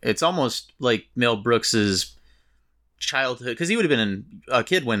it's almost like Mel Brooks's childhood, because he would have been a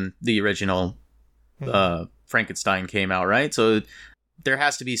kid when the original Frankenstein came out, right? So there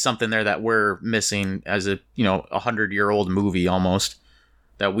has to be something there that we're missing as a 100-year-old movie almost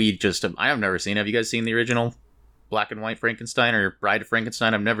that I have never seen. Have you guys seen the original Black and White Frankenstein or Bride of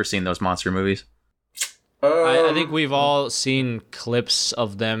Frankenstein? I've never seen those monster movies. I think we've all seen clips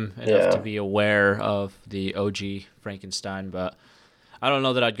of them enough to be aware of the OG Frankenstein, but I don't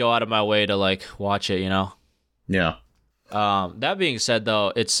know that I'd go out of my way to like watch it, you know? Yeah. That being said,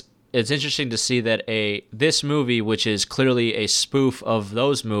 though, it's interesting to see that this movie, which is clearly a spoof of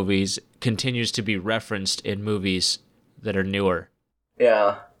those movies, continues to be referenced in movies that are newer.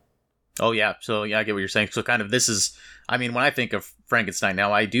 Yeah. Oh yeah, so yeah, I get what you're saying. So kind of this is, I mean, when I think of Frankenstein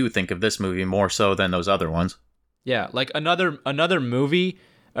now, I do think of this movie more so than those other ones. Yeah, like another movie,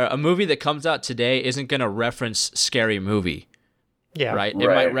 a movie that comes out today isn't gonna reference Scary Movie, Yeah. right? It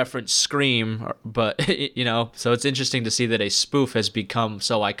might reference Scream, but you know, so it's interesting to see that a spoof has become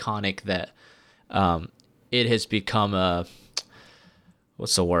so iconic that it has become a,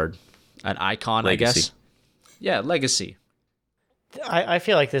 what's the word? An icon, Legacy. I guess. Yeah, legacy. I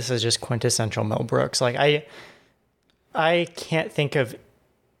feel like this is just quintessential Mel Brooks. Like I can't think of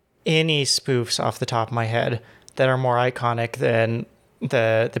any spoofs off the top of my head that are more iconic than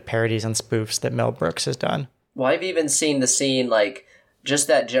the parodies and spoofs that Mel Brooks has done. Well, I've even seen the scene, like, just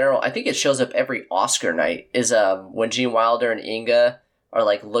that general, I think it shows up every Oscar night, is when Gene Wilder and Inga are,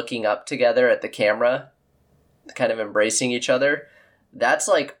 like, looking up together at the camera, kind of embracing each other. That's,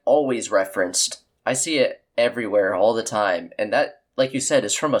 like, always referenced. I see it everywhere all the time. And that, like you said,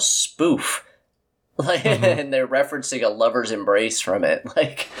 is from a spoof. Like, and they're referencing a lover's embrace from it.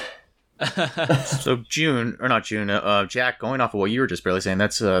 Like, So Jack, going off of what you were just barely saying,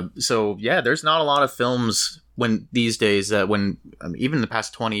 that's so yeah, there's not a lot of films when these days that even in the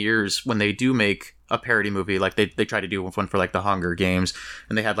past 20 years when they do make a parody movie, like they try to do one for like the Hunger Games,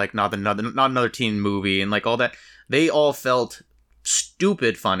 and they had like not another teen movie and like all that. They all felt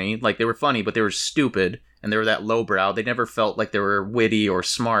stupid funny, like they were funny, but they were stupid and they were that lowbrow. They never felt like they were witty or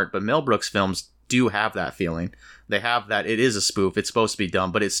smart. But Mel Brooks films do have that feeling. They have that it is a spoof. It's supposed to be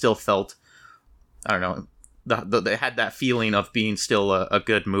dumb, but it still felt, I don't know, they had that feeling of being still a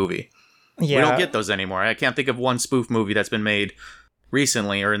good movie. Yeah. We don't get those anymore. I can't think of one spoof movie that's been made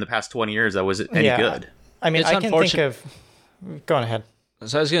recently or in the past 20 years that was any good. I mean, It's I can think of... Go on ahead.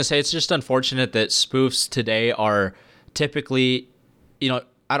 So I was gonna say it's just unfortunate that spoofs today are typically, you know,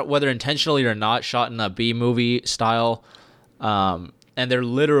 whether intentionally or not, shot in a B movie style, and they're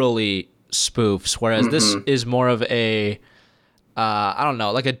literally spoofs. Whereas this is more of a, I don't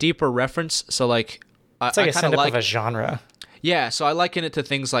know, like a deeper reference. So like, It's like a send-up of a genre. Yeah, so I liken it to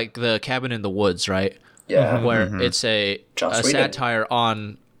things like The Cabin in the Woods, right? yeah. Where it's a Sweden. satire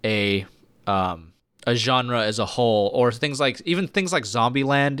on a genre as a whole, or things like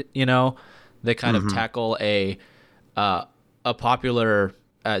Zombieland, you know, they kind of tackle a popular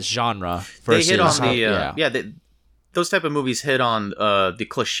genre versus They hit on those type of movies hit on the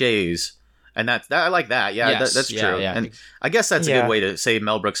cliches. And that I like that. Yeah, Yes, that's true. yeah. And I guess that's a good way to say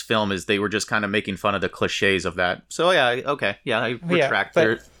Mel Brooks' film is they were just kind of making fun of the cliches of that. So yeah, okay, yeah, I retract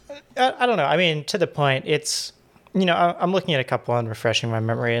there. I don't know. I mean, to the point, it's, you know, I'm looking at a couple and refreshing my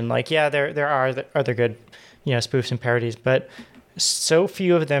memory, and like, yeah, there are other good, you know, spoofs and parodies, but so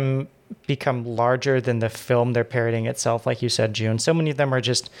few of them become larger than the film they're parodying itself. Like you said, June, so many of them are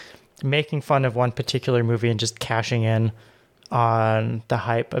just making fun of one particular movie and just cashing in on the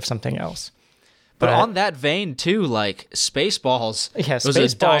hype of something else. But on that vein too, like Spaceballs was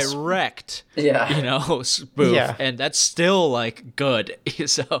a direct, you know, spoof, and that's still like good.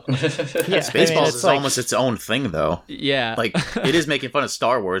 So Spaceballs is like, almost its own thing, though. Yeah, like it is making fun of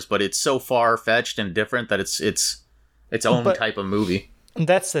Star Wars, but it's so far fetched and different that it's its own type of movie.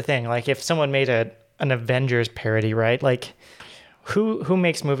 That's the thing. Like if someone made an Avengers parody, right? Like who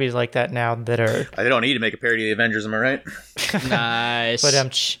makes movies like that now that are... They don't need to make a parody of the Avengers, am I right? Nice. But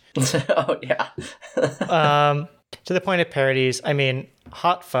oh yeah. To the point of parodies, I mean,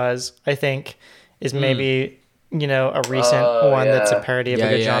 Hot Fuzz, I think, is maybe, you know, a recent one that's a parody of a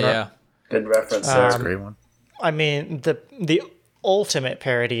good genre. Yeah. Good reference. That's a great one. I mean, the ultimate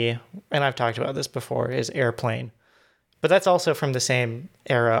parody, and I've talked about this before, is Airplane. But that's also from the same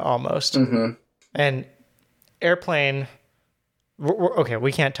era almost. Mm-hmm. And Airplane... okay,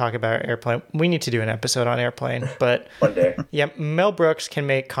 we can't talk about Airplane. We need to do an episode on Airplane, but one day. Yeah, Mel Brooks can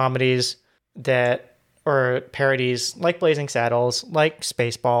make comedies or parodies like Blazing Saddles, like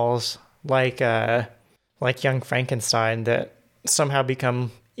Spaceballs, like Young Frankenstein that somehow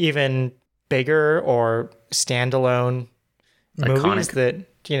become even bigger or standalone movies that,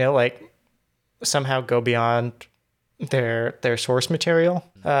 you know, like somehow go beyond their source material.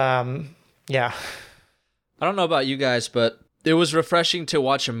 Yeah. I don't know about you guys, but it was refreshing to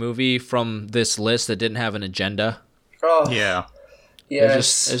watch a movie from this list that didn't have an agenda. Oh yeah.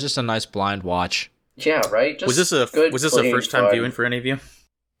 Yes. It's just a nice blind watch. Yeah, right. Just was this a first time viewing for any of you?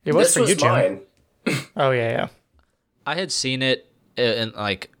 It was this for was you, Jim. mine. Oh yeah. I had seen it in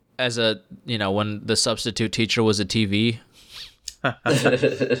like as a, you know, when the substitute teacher was a TV.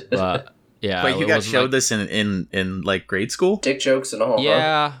 But yeah. Wait, you guys showed this in like grade school? Dick jokes and all.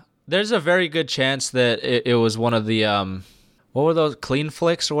 Yeah. There's a very good chance that it was one of the what were those, clean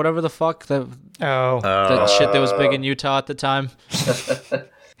flicks or whatever the fuck that shit that was big in Utah at the time.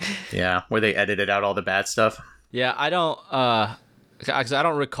 Yeah, where they edited out all the bad stuff. Yeah, I don't 'cause I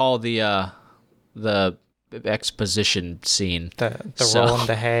don't recall the exposition scene. The roll in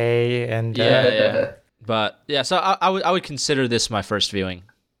the hay and Yeah. But yeah, so I would consider this my first viewing.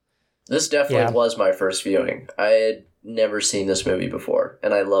 This definitely was my first viewing. I had never seen this movie before,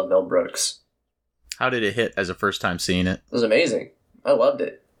 and I love Mel Brooks. How did it hit as a first time seeing it? It was amazing. I loved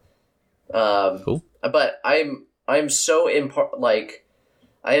it. Cool. But I'm so like,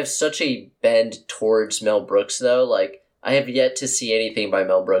 I have such a bend towards Mel Brooks though. Like, I have yet to see anything by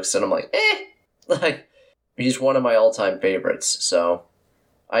Mel Brooks, and I'm like, like, he's one of my all time favorites. So,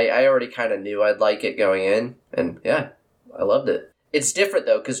 I already kind of knew I'd like it going in, and yeah, I loved it. It's different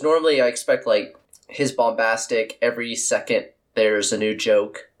though, because normally I expect like his bombastic, every second there's a new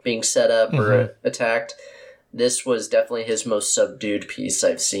joke being set up or attacked. This was definitely his most subdued piece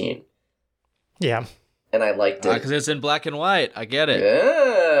I've seen. Yeah. And I liked it. Because it's in black and white. I get it.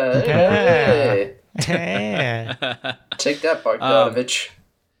 Yeah. Take that, Bogdanovich.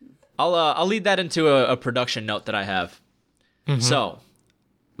 I'll lead that into a production note that I have. So,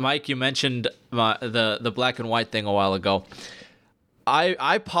 Mike, you mentioned the black and white thing a while ago.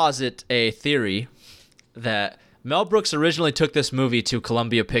 I posit a theory that Mel Brooks originally took this movie to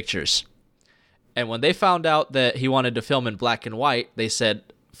Columbia Pictures. And when they found out that he wanted to film in black and white, they said,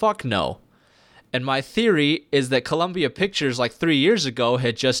 fuck no. And my theory is that Columbia Pictures, like 3 years ago,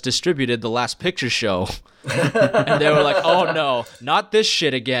 had just distributed The Last Picture Show. And they were like, oh no, not this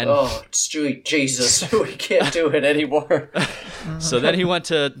shit again. Oh, Jesus, we can't do it anymore. So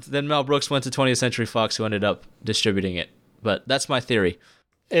then Mel Brooks went to 20th Century Fox, who ended up distributing it. But that's my theory.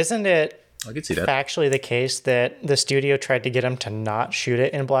 Isn't it I could see that. factually the case that the studio tried to get him to not shoot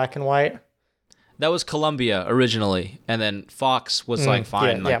it in black and white? That was Columbia originally, and then Fox was like,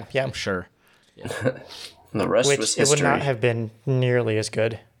 fine, I'm sure. Yeah. The rest Which was it history. would not have been nearly as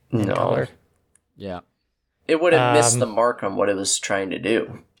good in color. Yeah. It would have missed the mark on what it was trying to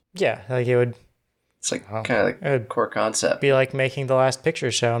do. Yeah, like it would It's like kind of like a core concept. be like making The Last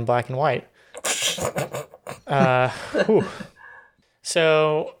Picture Show in black and white.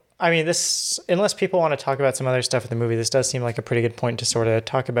 So, I mean, this, unless people want to talk about some other stuff in the movie, this does seem like a pretty good point to sort of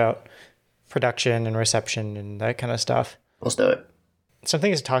talk about production and reception and that kind of stuff. Let's do it. Some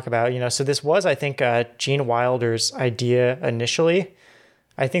things to talk about, so this was, I think, Gene Wilder's idea initially.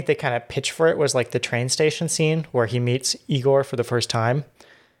 I think they kind of pitched for it was like the train station scene where he meets Igor for the first time.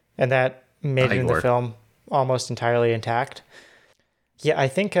 And that made it in the film almost entirely intact. Yeah, I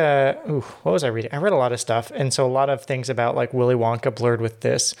think, what was I reading? I read a lot of stuff. And so a lot of things about like Willy Wonka blurred with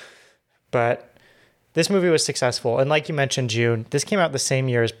this. But this movie was successful. And like you mentioned, June, this came out the same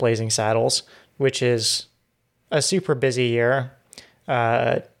year as Blazing Saddles, which is a super busy year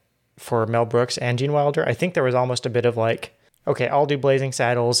for Mel Brooks and Gene Wilder. I think there was almost a bit of like, okay, I'll do Blazing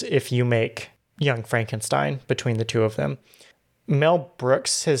Saddles if you make Young Frankenstein between the two of them. Mel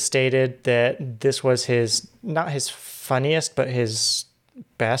Brooks has stated that this was not his funniest, but his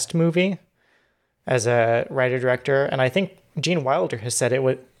best movie as a writer-director. And I think Gene Wilder has said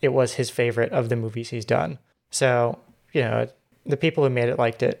it was his favorite of the movies he's done. So, the people who made it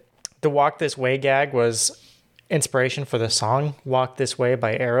liked it. The Walk This Way gag was inspiration for the song Walk This Way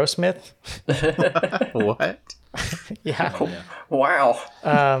by Aerosmith. What? Yeah. Wow.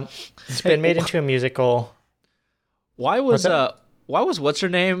 It's been made into a musical. Why was what's her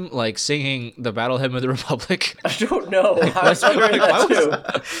name like singing the Battle Hymn of the Republic? I don't know. I was wondering that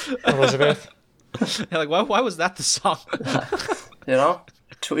too. Elizabeth. Yeah, like why was that the song?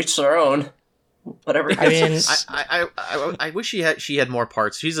 To each their own. Whatever. I mean, I wish she had more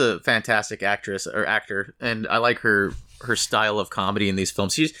parts. She's a fantastic actress or actor, and I like her style of comedy in these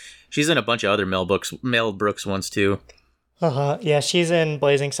films. She's in a bunch of other Mel Brooks ones too. Yeah, she's in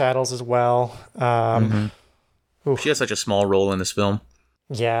Blazing Saddles as well. She has such a small role in this film.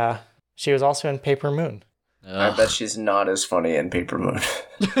 Yeah, she was also in Paper Moon. I bet she's not as funny in Paper Moon.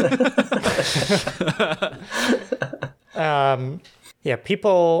 Yeah,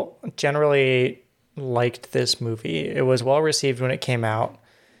 people generally liked this movie. It was well received when it came out,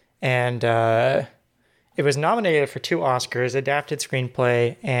 and it was nominated for 2 Oscars: Adapted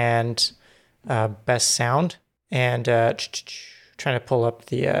Screenplay and Best Sound. And trying to pull up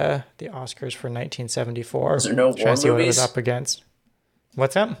the Oscars for 1974. Was there no war trying to see what it was movies? up against.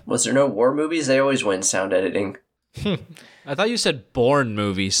 What's that? Was there no war movies? They always win sound editing. I thought you said Bourne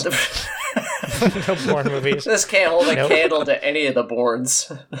movies. No Bourne movies. This can't hold a candle to any of the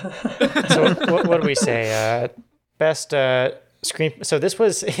Bournes. So what do we say? Best screen. So this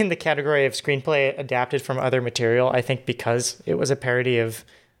was in the category of screenplay adapted from other material. I think because it was a parody of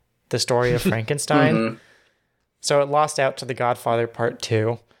the story of Frankenstein. So it lost out to The Godfather Part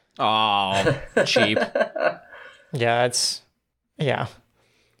 2. Oh, cheap. Yeah.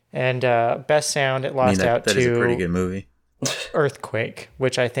 And best sound, it I mean, lost out that is a pretty to good movie. Earthquake,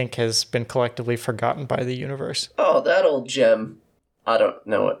 which I think has been collectively forgotten by the universe. Oh, that old gem. I don't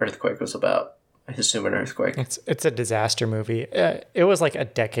know what Earthquake was about. I assume an earthquake. It's a disaster movie. It was like a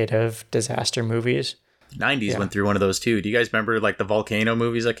decade of disaster movies. 90s went through one of those too. Do you guys remember like the volcano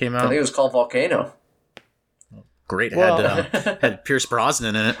movies that came I out? think it was called Volcano. Great. It Well- had Pierce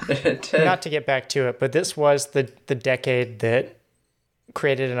Brosnan in it. Not to get back to it, but this was the decade that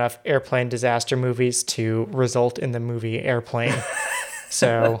created enough airplane disaster movies to result in the movie Airplane.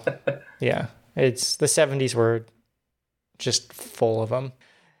 So, yeah, it's the 70s were just full of them.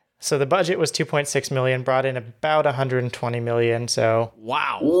 So the budget was 2.6 million, brought in about 120 million. So,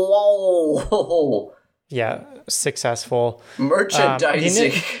 Wow. Whoa! yeah, successful.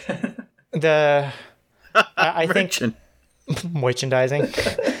 Merchandising. I think merchandising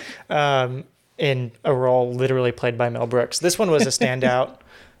in a role literally played by Mel Brooks. This one was a standout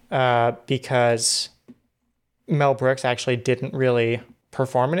because Mel Brooks actually didn't really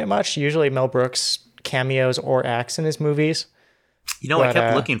perform in it much. Usually Mel Brooks cameos or acts in his movies. You know, I But,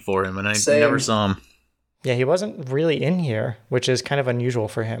 kept looking for him and I same. never saw him. Yeah, he wasn't really in here, which is kind of unusual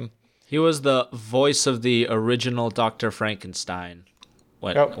for him. He was the voice of the original Dr. Frankenstein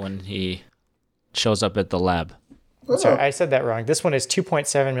when he shows up at the lab. Sorry, I said that wrong. This one is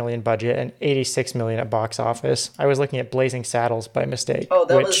 2.7 million budget and 86 million at box office. I was looking at Blazing Saddles by mistake. Oh,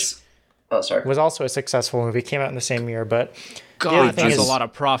 that which was... Oh, sorry. was also a successful movie. Came out in the same year, but God, other thing that's a is- lot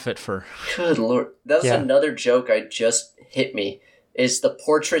of profit for. Good lord. That's Yeah. another joke I just hit me. Is the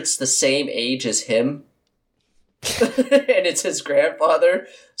portrait's the same age as him? And it's his grandfather,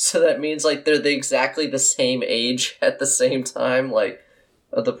 so that means like they're exactly the same age at the same time. Like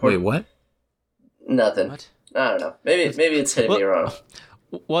the Wait, what? Nothing. What? I don't know. Maybe it's hitting me wrong.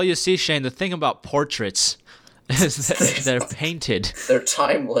 Well, you see, Shane, the thing about portraits is that they're painted. They're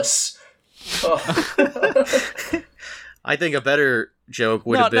timeless. Oh. I think a better joke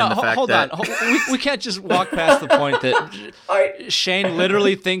would have been the fact hold that... on. We can't just walk past the point that I Shane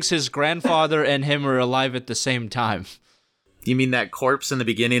literally thinks his grandfather and him are alive at the same time. You mean that corpse in the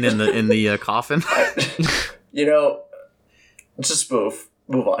beginning in the coffin? you know, just move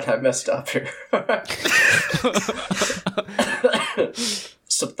on. I messed up here.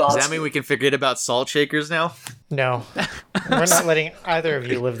 Some thoughts. Does that mean we can forget about salt shakers now? no, we're not letting either of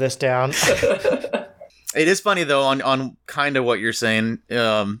you live this down. It is funny though on kind of what you're saying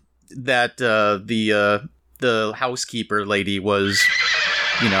that the housekeeper lady was,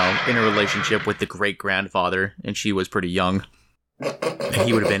 you know, in a relationship with the great grandfather and she was pretty young. And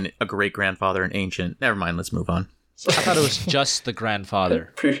he would have been a great grandfather in Ancient. Never mind, let's move on. I thought it was just the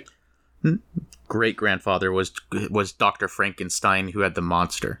grandfather. Great grandfather was Dr. Frankenstein who had the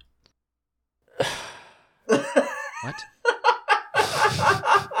monster. What?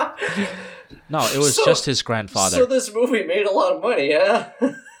 No, it was just his grandfather. So this movie made a lot of money, huh?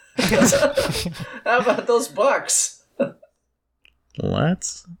 How about those bucks?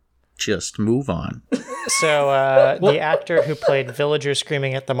 Let's just move on. So the actor who played Villager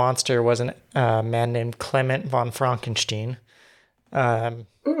screaming at the monster was a man named Clement von Frankenstein. Oh.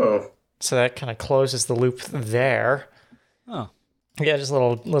 So that kind of closes the loop there. Oh. Yeah, just a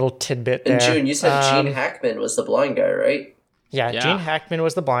little tidbit there. And June, you said Gene Hackman was the blind guy, right? Yeah, Yeah. Gene Hackman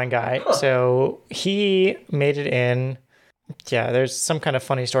was the blind guy. So he made it in. Yeah, there's some kind of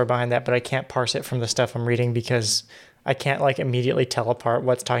funny story behind that, but I can't parse it from the stuff I'm reading because I can't like immediately tell apart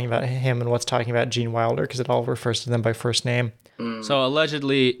what's talking about him and what's talking about Gene Wilder because it all refers to them by first name. So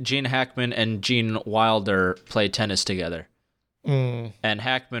allegedly, Gene Hackman and Gene Wilder played tennis together. And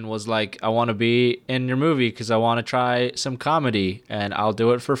Hackman was like, I want to be in your movie because I want to try some comedy and I'll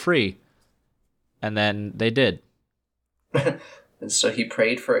do it for free. And then they did. And so he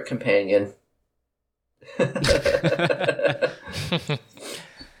prayed for a companion.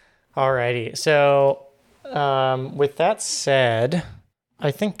 Alrighty. So with that said,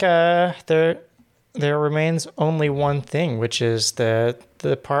 I think there remains only one thing, which is the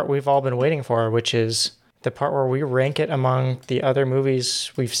part we've all been waiting for, which is the part where we rank it among the other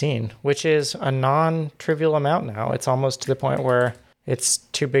movies we've seen, which is a non-trivial amount now. It's almost to the point where it's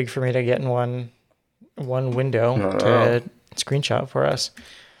too big for me to get in one window to screenshot for us.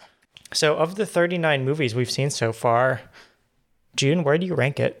 So of the 39 movies we've seen so far, June, where do you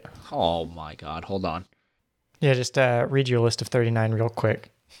rank it? Oh my God, hold on. Yeah, just read your list of 39 real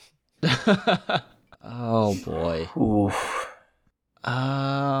quick. Oh boy. Oof.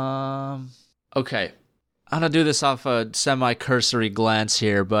 Okay. I'm going to do this off a semi-cursory glance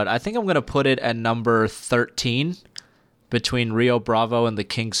here, but I think I'm going to put it at number 13 between Rio Bravo and The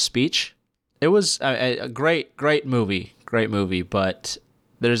King's Speech. It was a great movie, but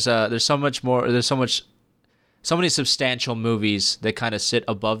there's so much more. There's so many substantial movies that kind of sit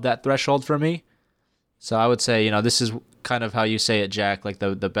above that threshold for me. So I would say, this is kind of how you say it, Jack, like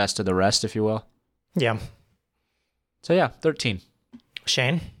the best of the rest, if you will. Yeah. So yeah, 13.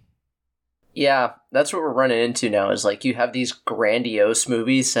 Shane? Yeah, that's what we're running into now, is like you have these grandiose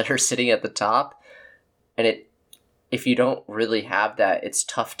movies that are sitting at the top, and if you don't really have that, it's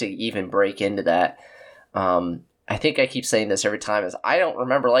tough to even break into that. I think I keep saying this every time, is I don't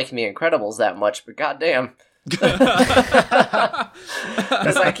remember liking The Incredibles that much, but goddamn. Because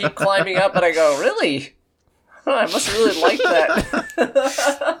I keep climbing up and I go, really? I must really like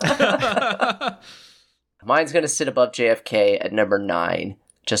that. Mine's going to sit above JFK at number 9,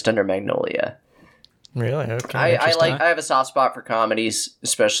 just under Magnolia. Really? Okay. I have a soft spot for comedies,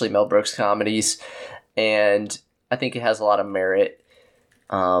 especially Mel Brooks comedies, and I think it has a lot of merit.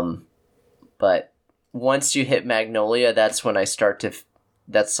 But once you hit Magnolia, that's when I start to.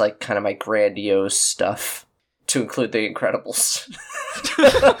 That's like kind of my grandiose stuff, to include The Incredibles.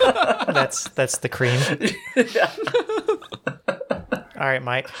 That's the cream. Yeah. All right,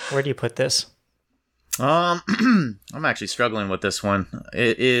 Mike, where do you put this? I'm actually struggling with this one.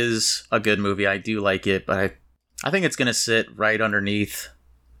 It is a good movie. I do like it, but I think it's going to sit right underneath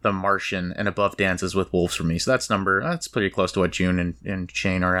The Martian and above Dances with Wolves for me. So that's pretty close to what June and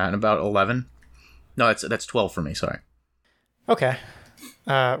Shane are at, about 11. No, that's 12 for me, sorry. Okay.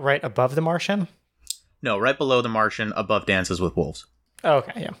 Right above The Martian? No, right below The Martian, above Dances with Wolves. Oh,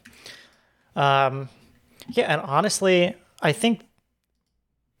 okay, yeah. Yeah, and honestly, I think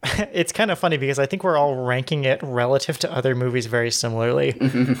it's kind of funny because I think we're all ranking it relative to other movies very similarly.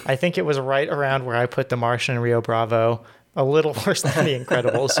 I think it was right around where I put The Martian and Rio Bravo, a little worse than The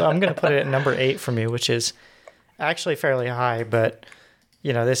Incredibles. So I'm going to put it at number 8 for me, which is actually fairly high. But,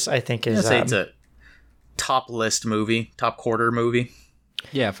 this I think is... it's a top list movie, top quarter movie.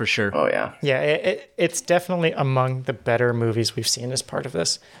 Yeah, for sure. Oh, yeah. Yeah, it's definitely among the better movies we've seen as part of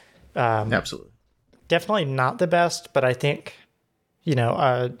this. Absolutely. Definitely not the best, but I think... it's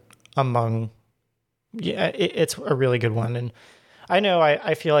a really good one. And I know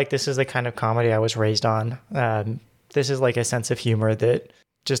I feel like this is the kind of comedy I was raised on. This is like a sense of humor that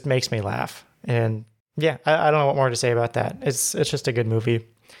just makes me laugh. And yeah, I don't know what more to say about that. It's just a good movie.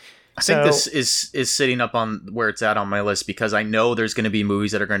 I think this is sitting up on where it's at on my list because I know there's going to be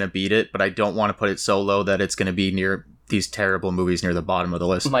movies that are going to beat it, but I don't want to put it so low that it's going to be near these terrible movies near the bottom of the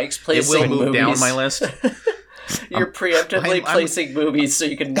list. Mike's placing it will move movies down my list. You're preemptively placing movies so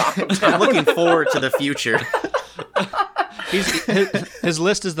you can knock them down. I'm looking forward to the future. His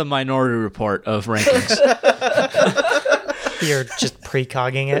list is the Minority Report of rankings. You're just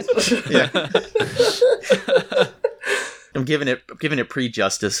precogging it. Yeah. I'm giving it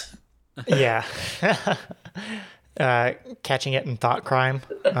pre-justice. Yeah. Catching it in thought crime.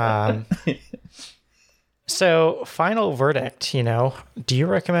 So, final verdict, do you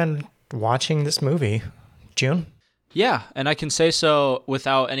recommend watching this movie? June? Yeah, and I can say so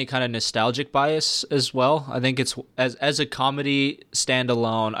without any kind of nostalgic bias as well. I think it's, as a comedy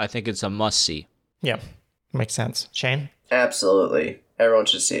standalone, I think it's a must-see. Yeah, makes sense. Shane? Absolutely. Everyone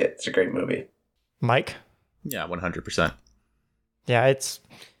should see it. It's a great movie. Mike? Yeah, 100%. Yeah,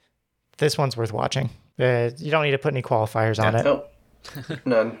 this one's worth watching. You don't need to put any qualifiers on it. Nope.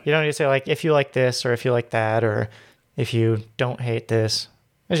 None. You don't need to say, like, if you like this or if you like that or if you don't hate this.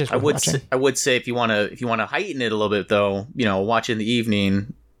 It's just worth watching. I would say if you want to heighten it a little bit though, watch in the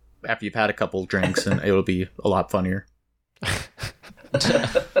evening after you've had a couple drinks, and it'll be a lot funnier.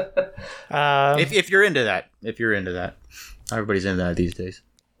 If you're into that, everybody's into that these days.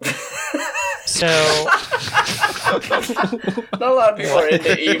 So, not a lot of people are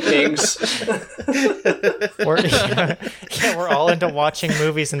into evenings. We're all into watching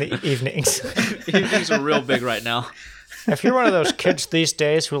movies in the evenings. Evenings are real big right now. If you're one of those kids these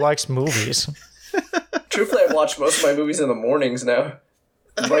days who likes movies. Truthfully, I watch most of my movies in the mornings now.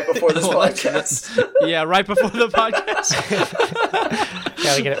 Right before this podcast. Yeah, right before the podcast.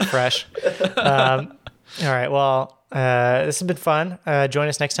 Gotta get it fresh. All right, well, this has been fun. Join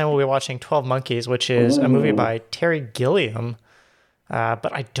us next time. We'll be watching 12 Monkeys, which is a movie by Terry Gilliam.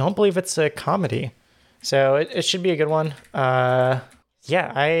 But I don't believe it's a comedy. So it should be a good one. Yeah,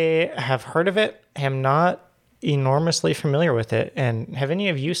 I have heard of it. Am not enormously familiar with it. And have any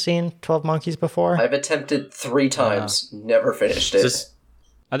of you seen 12 Monkeys before? I've attempted 3 times, never finished it.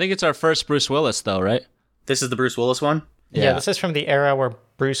 I think it's our first Bruce Willis, though, right? This is the Bruce Willis one? Yeah, this is from the era where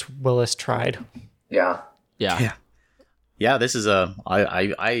Bruce Willis tried. Yeah. Yeah, this is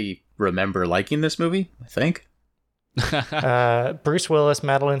I remember liking this movie, I think. Bruce Willis,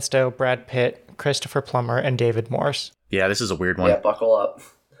 Madeline Stowe, Brad Pitt, Christopher Plummer, and David Morse. Yeah, this is a weird one. Yeah, buckle up.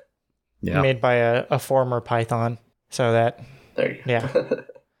 Yeah. Made by a former Python. So that, There you go. yeah.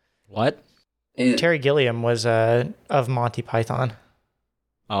 What? Terry Gilliam was of Monty Python.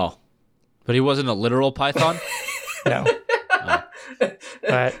 Oh. But he wasn't a literal python? No.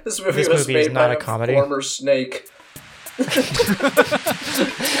 But this movie this was movie made is not by a comedy. former snake. And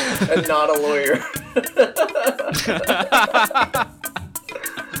not a lawyer.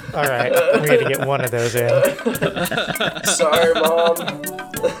 All right, we got to get one of those in. Sorry, Mom.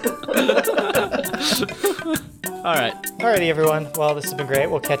 All right. Alrighty, everyone. Well, this has been great.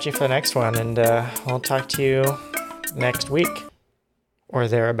 We'll catch you for the next one, and we'll talk to you next week or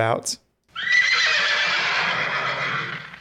thereabouts.